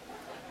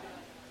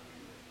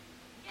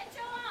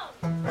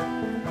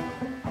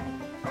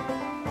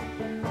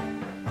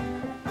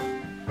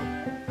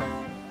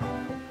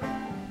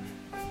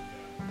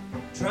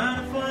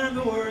 Trying to find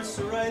the words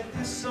to write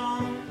this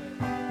song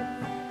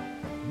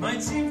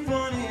might seem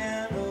funny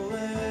and a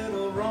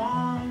little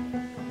wrong.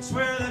 I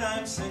swear that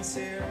I'm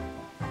sincere.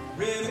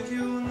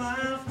 Ridicule and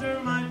laughter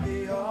might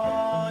be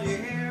all you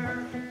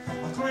hear.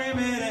 I'll claim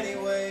it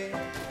anyway.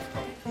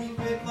 Keep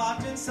it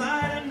locked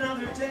inside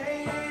another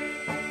day.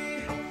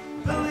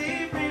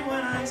 Believe me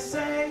when I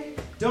say,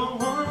 don't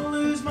want to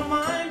lose my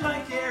mind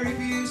like Gary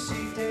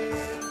Busey did.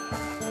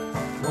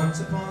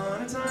 Once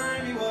upon a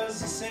time he was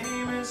the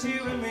same as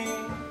you and me.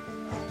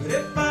 But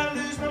if I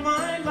lose my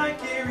mind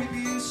like Gary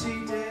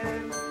Busey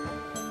did,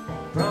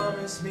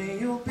 promise me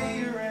you'll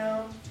be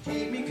around to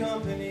keep me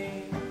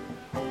company.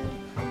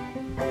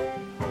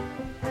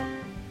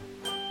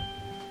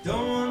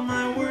 Don't want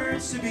my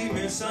words to be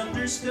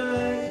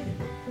misunderstood,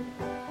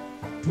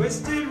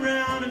 twisted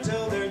round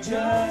until they're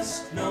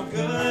just no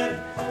good.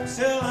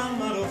 Still I'll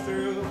muddle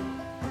through,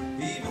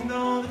 even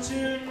though the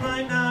tune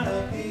might not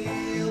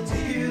appeal to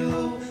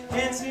you.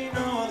 Can't see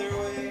no other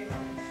way.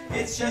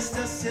 It's just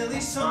a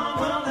silly song,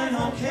 well then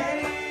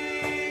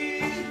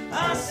okay,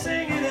 I'll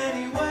sing it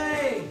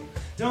anyway.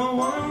 Don't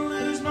want to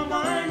lose my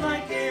mind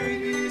like Gary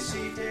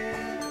Busey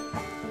did.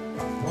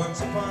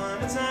 Once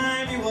upon a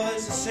time he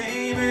was the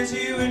same as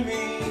you and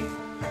me.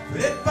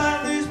 But if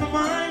I lose my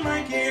mind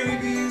like Gary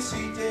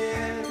Busey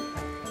did,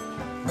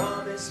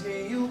 promise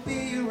me you'll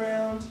be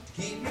around to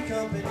keep me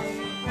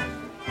company.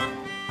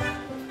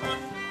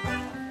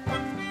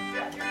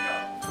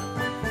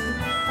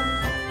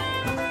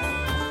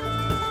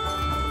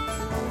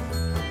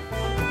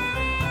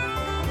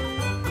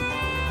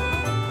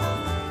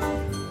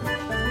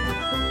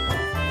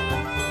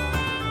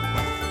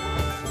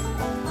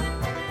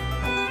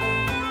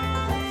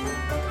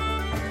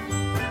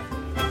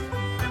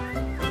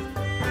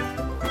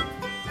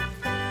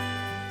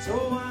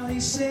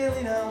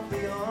 Sailing out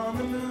beyond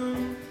the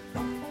moon,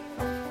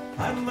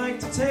 I'd like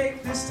to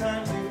take this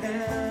time to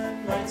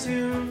end my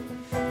tune,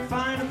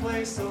 find a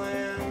place to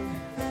land.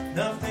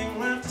 Nothing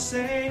left to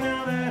say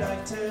now that I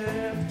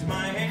tipped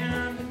my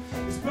hand.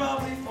 It's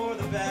probably for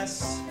the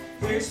best.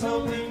 Here's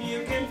hoping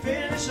you can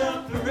finish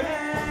up the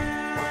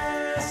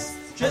rest.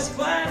 Just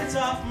glad it's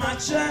off my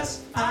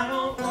chest. I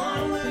don't want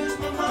to lose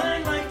my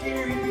mind like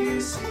Gary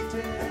Busey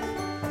did.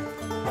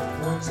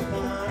 Once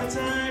upon a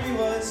time he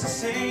was the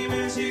same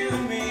as you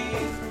and me.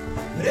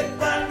 But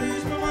if I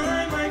lose my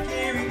mind like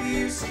Gary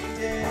Busey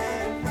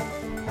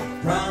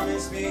did,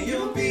 promise me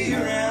you'll be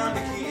around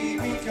to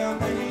keep me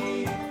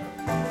company.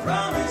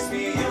 Promise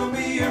me you'll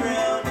be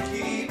around to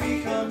keep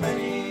me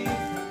company.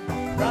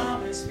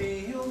 Promise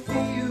me you'll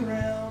be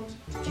around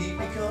to keep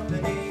me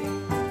company.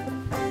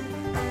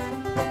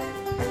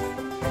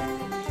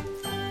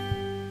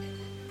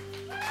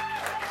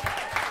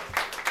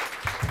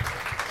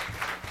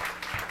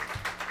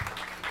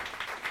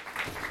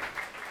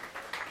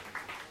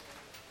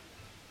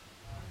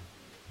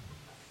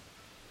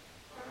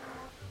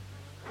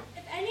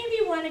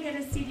 Want to get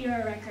a CD or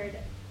a record,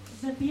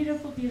 the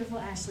beautiful, beautiful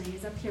Ashley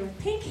is up here with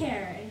pink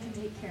hair and can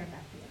take care of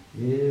that for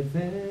you. If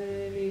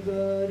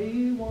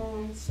anybody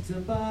wants to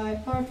buy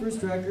our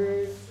first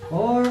record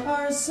or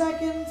our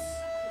second,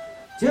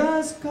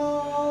 just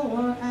call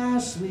our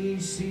Ashley.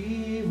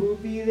 She will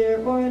be there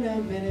or in a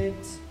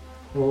minute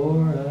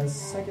or a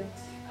second.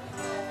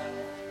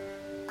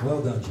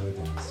 Well done, Joey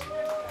Dennis.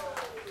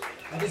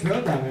 I just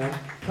wrote that, man.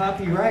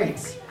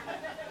 Copyright.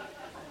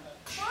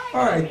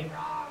 All right.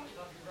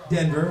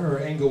 Denver or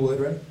Englewood,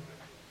 right?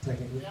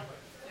 Technically.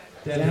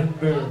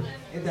 Denver.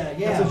 Yeah.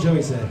 That's what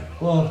Joey said.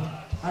 Well,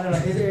 I don't know.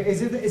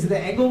 Is it the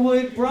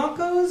Englewood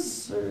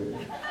Broncos? Or?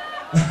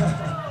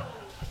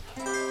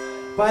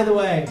 By the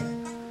way,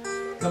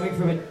 coming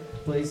from a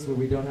place where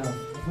we don't have a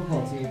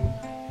football team,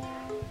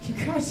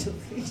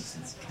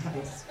 congratulations,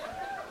 guys.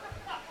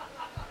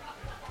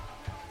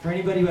 For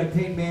anybody who had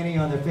Peyton Manning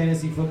on their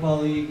fantasy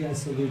football league, I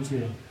salute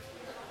you.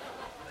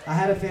 I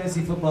had a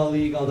fantasy football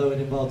league, although it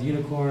involved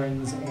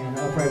unicorns and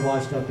upright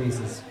washed-up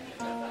bases.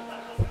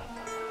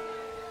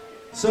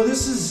 So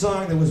this is a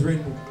song that was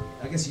written,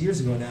 I guess,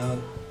 years ago now.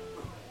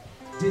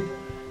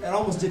 It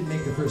almost didn't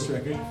make the first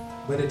record,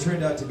 but it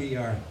turned out to be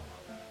our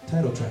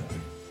title track.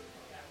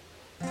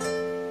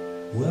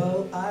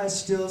 Well, I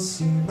still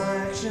see my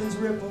actions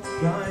ripple,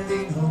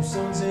 grinding hope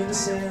stones into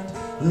sand.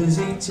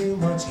 Losing too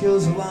much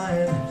kills a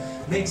lion,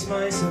 makes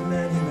mice of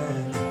many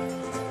men.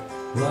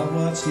 Well, I've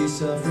watched you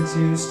suffer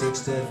too, stick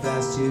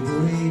steadfast to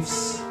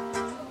beliefs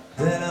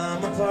that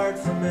I'm apart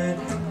from it,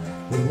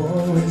 but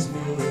woe is me.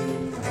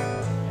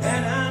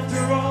 And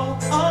after all,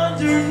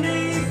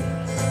 underneath,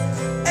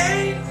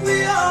 ain't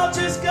we all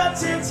just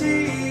guts and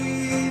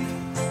teeth?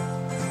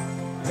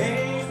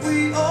 Ain't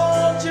we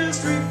all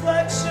just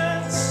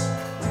reflections,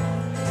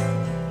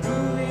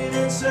 moving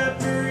in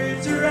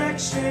separate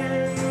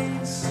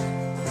directions?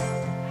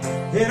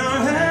 In our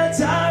heads,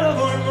 out of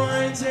our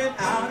minds, and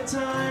out of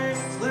time.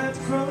 Left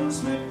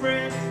crows with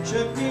brain,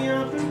 shook me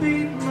up and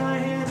beat my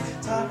hand,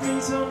 taught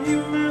me some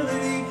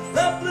humility,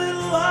 left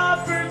little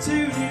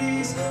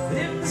opportunities. But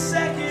in the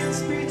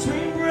seconds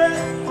between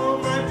breath, all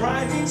my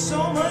pride means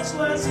so much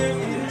less.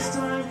 And it is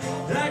time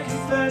that I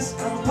confess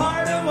I'm a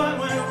part of what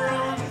went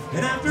wrong.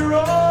 And after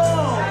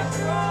all,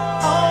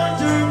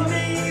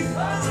 underneath,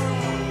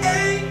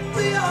 ain't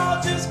we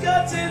all just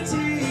guts and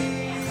teeth?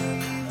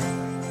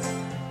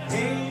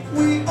 Ain't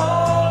we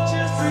all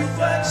just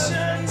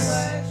reflections,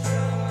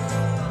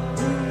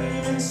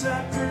 moving in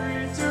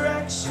separate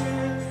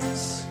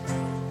directions?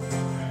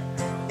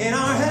 In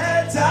our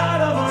heads,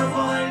 out of our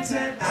minds,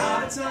 and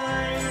out of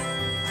time.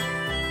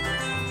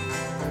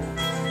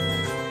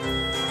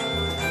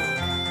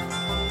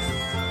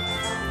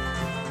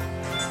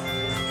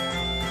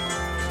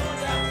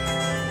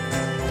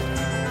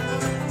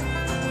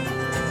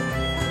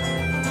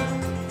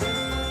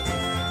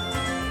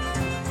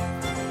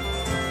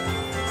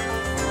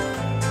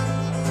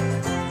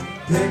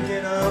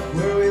 Picking up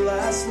where we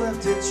last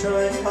left it,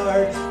 trying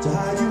hard to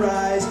hide your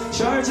eyes.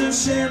 Shards of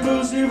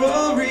shambles,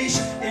 nouveau riche,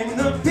 in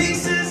the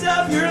pieces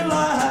of your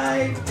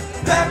life.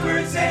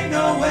 Backwards ain't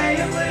no way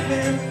of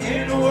living,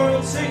 in a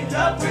world synced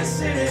up with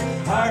sin.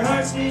 Our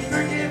hearts need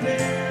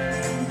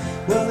forgiving.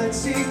 Well,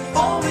 it's the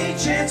only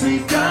chance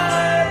we've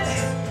got.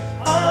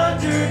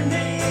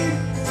 Underneath,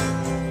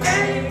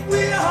 ain't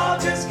we all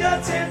just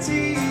guts and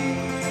teeth?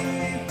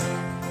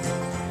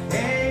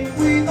 Ain't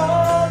we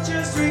all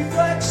just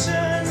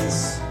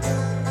reflections,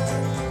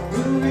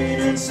 moving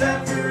in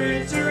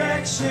separate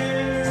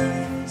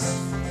directions?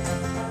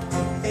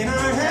 In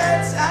our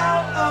heads,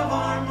 out of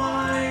our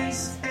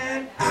minds,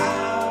 and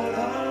out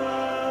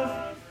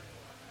of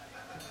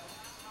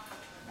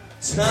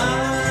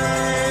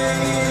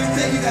time.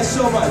 Thank you guys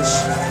so much.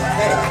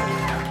 Hey,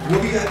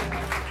 we'll be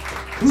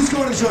who's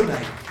going to the show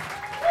tonight?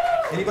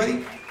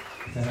 Anybody?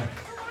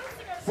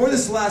 For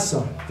this last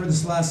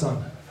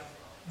song,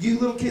 you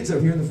little kids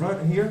up here in the front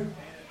and here,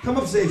 come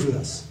up stage with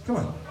us. Come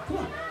on.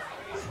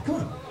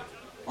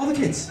 All the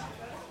kids.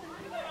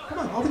 Come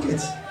on, all the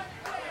kids.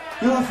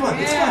 You'll have fun.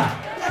 It's fun.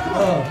 Yeah, come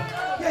on.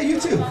 Yeah, you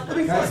too. It'll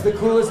be fun. That's the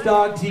coolest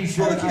dog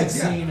t-shirt All the kids,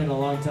 I've seen in a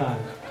long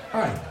time.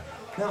 All right.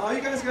 Now, all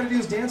you guys got to do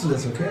is dance with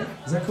us, okay?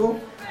 Is that cool?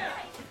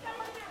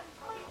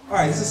 All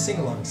right, this is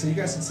sing-along, so you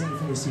guys can sing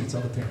from your seats,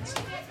 all the parents.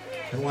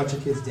 And watch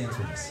your kids dance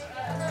with us.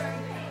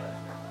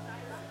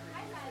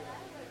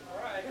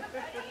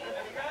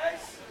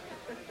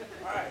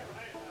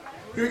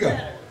 Here we go.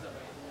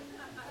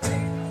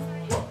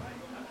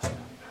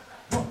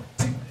 1,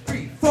 2,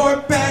 3, 4.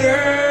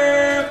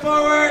 Better,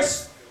 for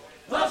worse.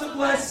 Love's a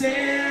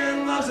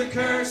blessing, love's a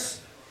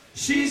curse.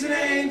 She's an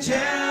angel,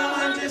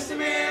 I'm just a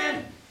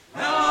man.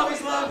 I'll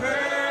always love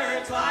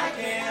her till I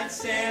can't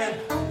stand.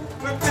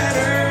 For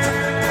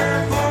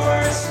better, for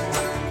worse.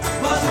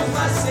 Love's a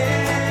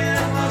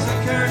blessing, love's a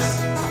curse.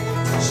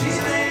 She's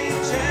an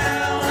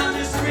angel, I'm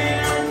just a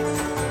man.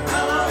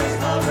 I'll always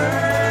love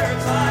her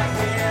till I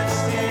can't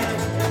stand.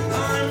 I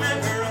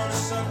remember on a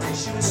Sunday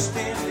she was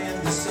standing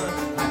in the sun.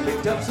 I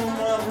picked up some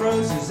wild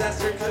roses,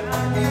 asked her could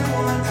I be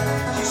one.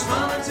 She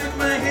smiled and took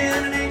my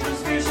hand, an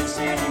angel's vision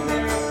standing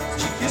there.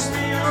 She kissed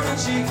me on the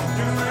cheek,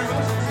 threw my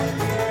roses in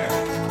the air.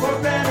 For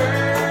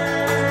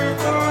better,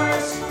 for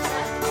worse,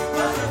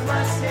 love's a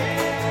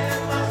blessing,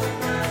 love's a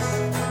curse.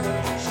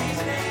 She's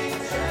an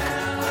angel,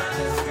 I'm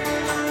just a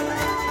man.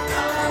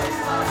 I'll always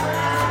love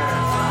her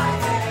till I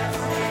can't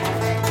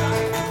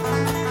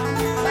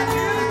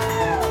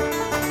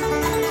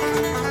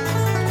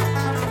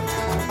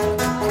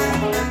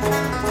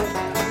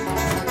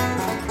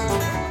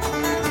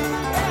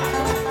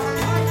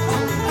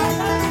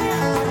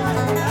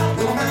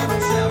The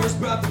mountains, hours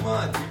brought the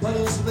mud,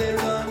 puddles laid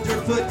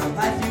underfoot.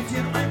 I threw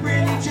in my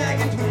brand new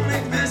jacket,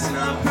 like messing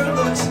up her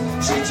looks.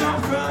 She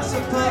jumped across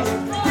a puddle,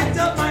 picked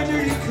up my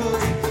dirty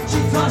coat. She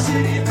tossed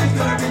it in the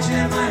garbage,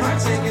 and my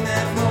heart sank in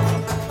that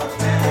moment.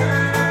 Better,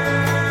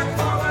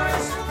 for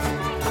worse,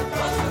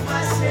 love's a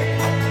blessing,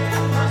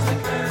 love's a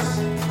curse.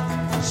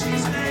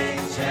 She's an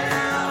angel,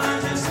 I'm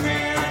just a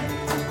man.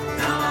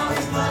 I'll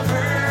always love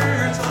her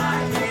till I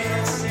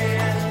can't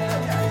stand.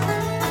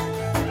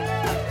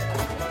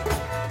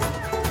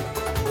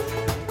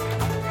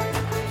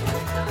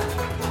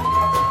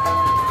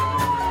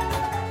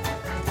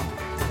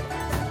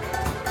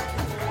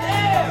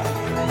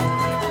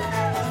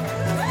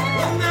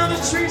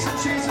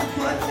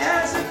 But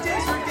as the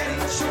days were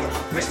getting short,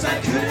 wished I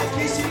could have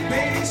kissed you,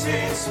 baby,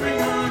 saying swing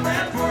on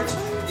that porch.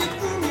 You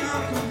threw me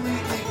off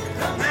completely,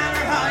 no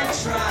matter how I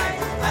tried.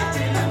 I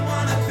didn't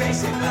want to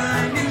face it, but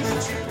I knew the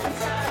truth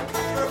inside.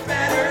 For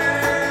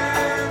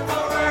better,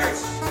 for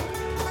worse,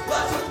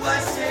 love's a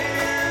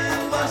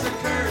blessing, love's a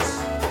curse.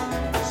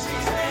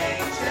 She's an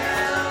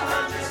angel,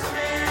 I'm just a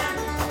man.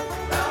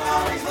 I'll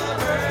always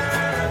love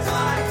her till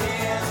I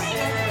can't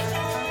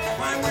stand.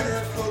 My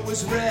winter coat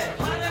was red.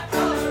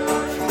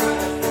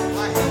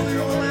 I held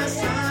her one last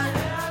time.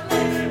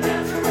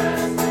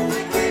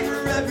 I gave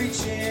her every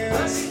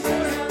chance.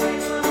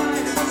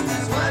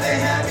 That's why they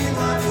had me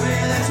locked away.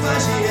 That's why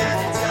she had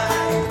to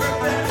die. For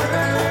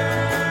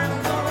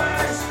better, for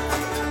worse,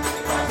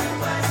 love's a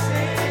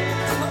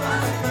blessing, love's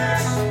a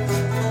curse.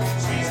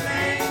 She's an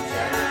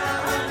angel,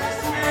 I'm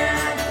just a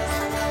man.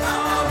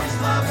 I'll always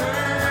love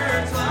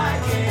her till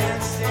I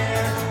can't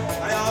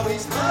stand. I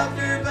always loved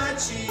her, but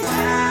she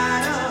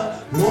had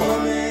a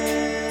woman.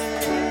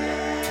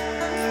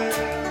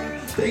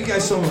 Thank you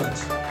guys so much.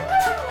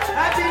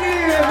 Happy New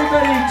Year,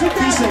 everybody!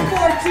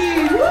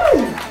 2014!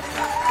 Woo!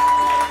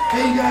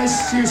 Hey, you guys,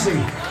 seriously,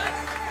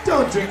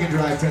 don't drink and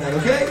drive tonight,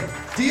 okay?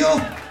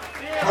 Deal?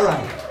 All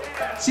right.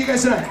 See you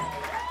guys tonight.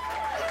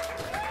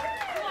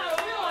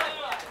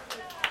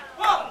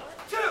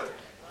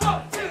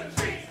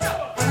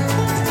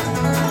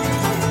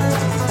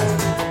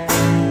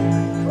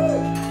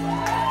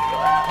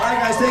 All right,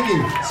 guys, thank you.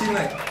 See you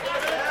tonight.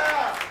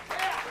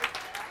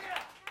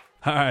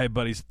 All right,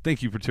 buddies.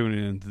 Thank you for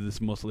tuning in to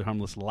this Mostly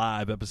Harmless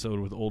live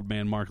episode with Old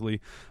Man Markley.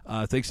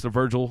 Thanks to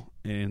Virgil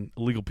and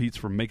Illegal Pete's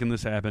for making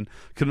this happen.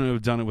 Couldn't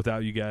have done it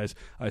without you guys.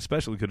 I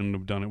especially couldn't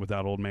have done it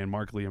without Old Man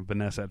Markley and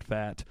Vanessa at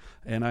Fat.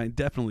 And I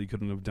definitely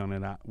couldn't have done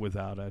it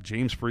without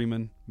James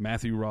Freeman,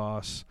 Matthew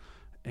Ross,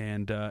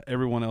 and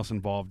everyone else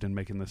involved in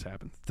making this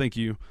happen. Thank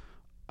you.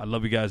 I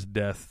love you guys to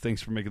death.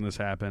 Thanks for making this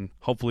happen.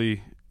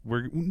 Hopefully,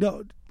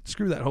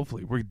 screw that.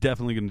 Hopefully, we're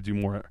definitely going to do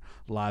more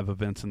live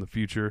events in the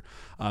future.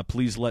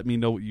 Please let me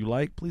know what you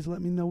like. Please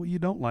let me know what you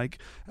don't like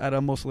at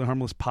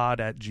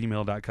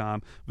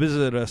mostlyharmlesspod@gmail.com.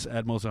 Visit us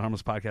at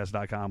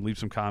mostlyharmlesspodcast.com. Leave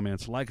some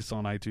comments. Like us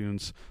on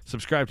iTunes.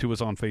 Subscribe to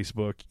us on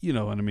Facebook. You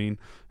know what I mean.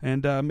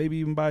 And maybe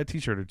even buy a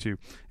t-shirt or two.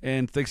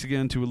 And thanks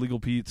again to Illegal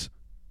Pete's.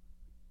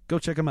 Go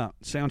check them out.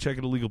 Soundcheck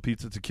at Illegal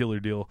Pete's. It's a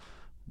killer deal.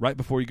 Right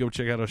before you go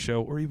check out a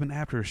show or even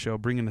after a show,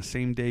 bring in a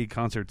same-day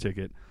concert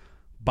ticket.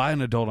 Buy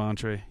an adult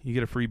entree, you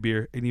get a free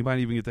beer, and you might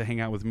even get to hang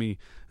out with me,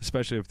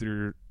 especially if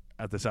you're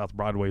at the South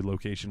Broadway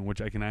location,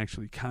 which I can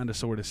actually kind of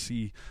sort of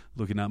see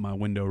looking out my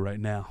window right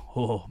now.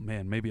 Oh,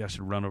 man, maybe I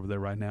should run over there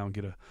right now and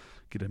get a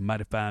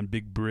mighty fine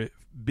big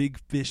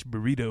fish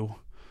burrito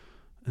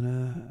and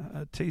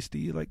a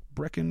tasty, like,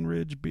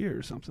 Breckenridge beer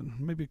or something.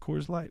 Maybe a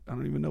Coors Light. I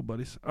don't even know,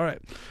 buddies. All right,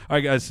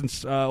 guys,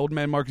 since Old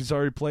Man Marky's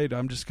already played,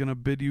 I'm just going to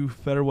bid you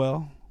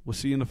farewell. We'll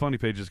see you in the funny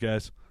pages,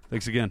 guys.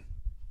 Thanks again.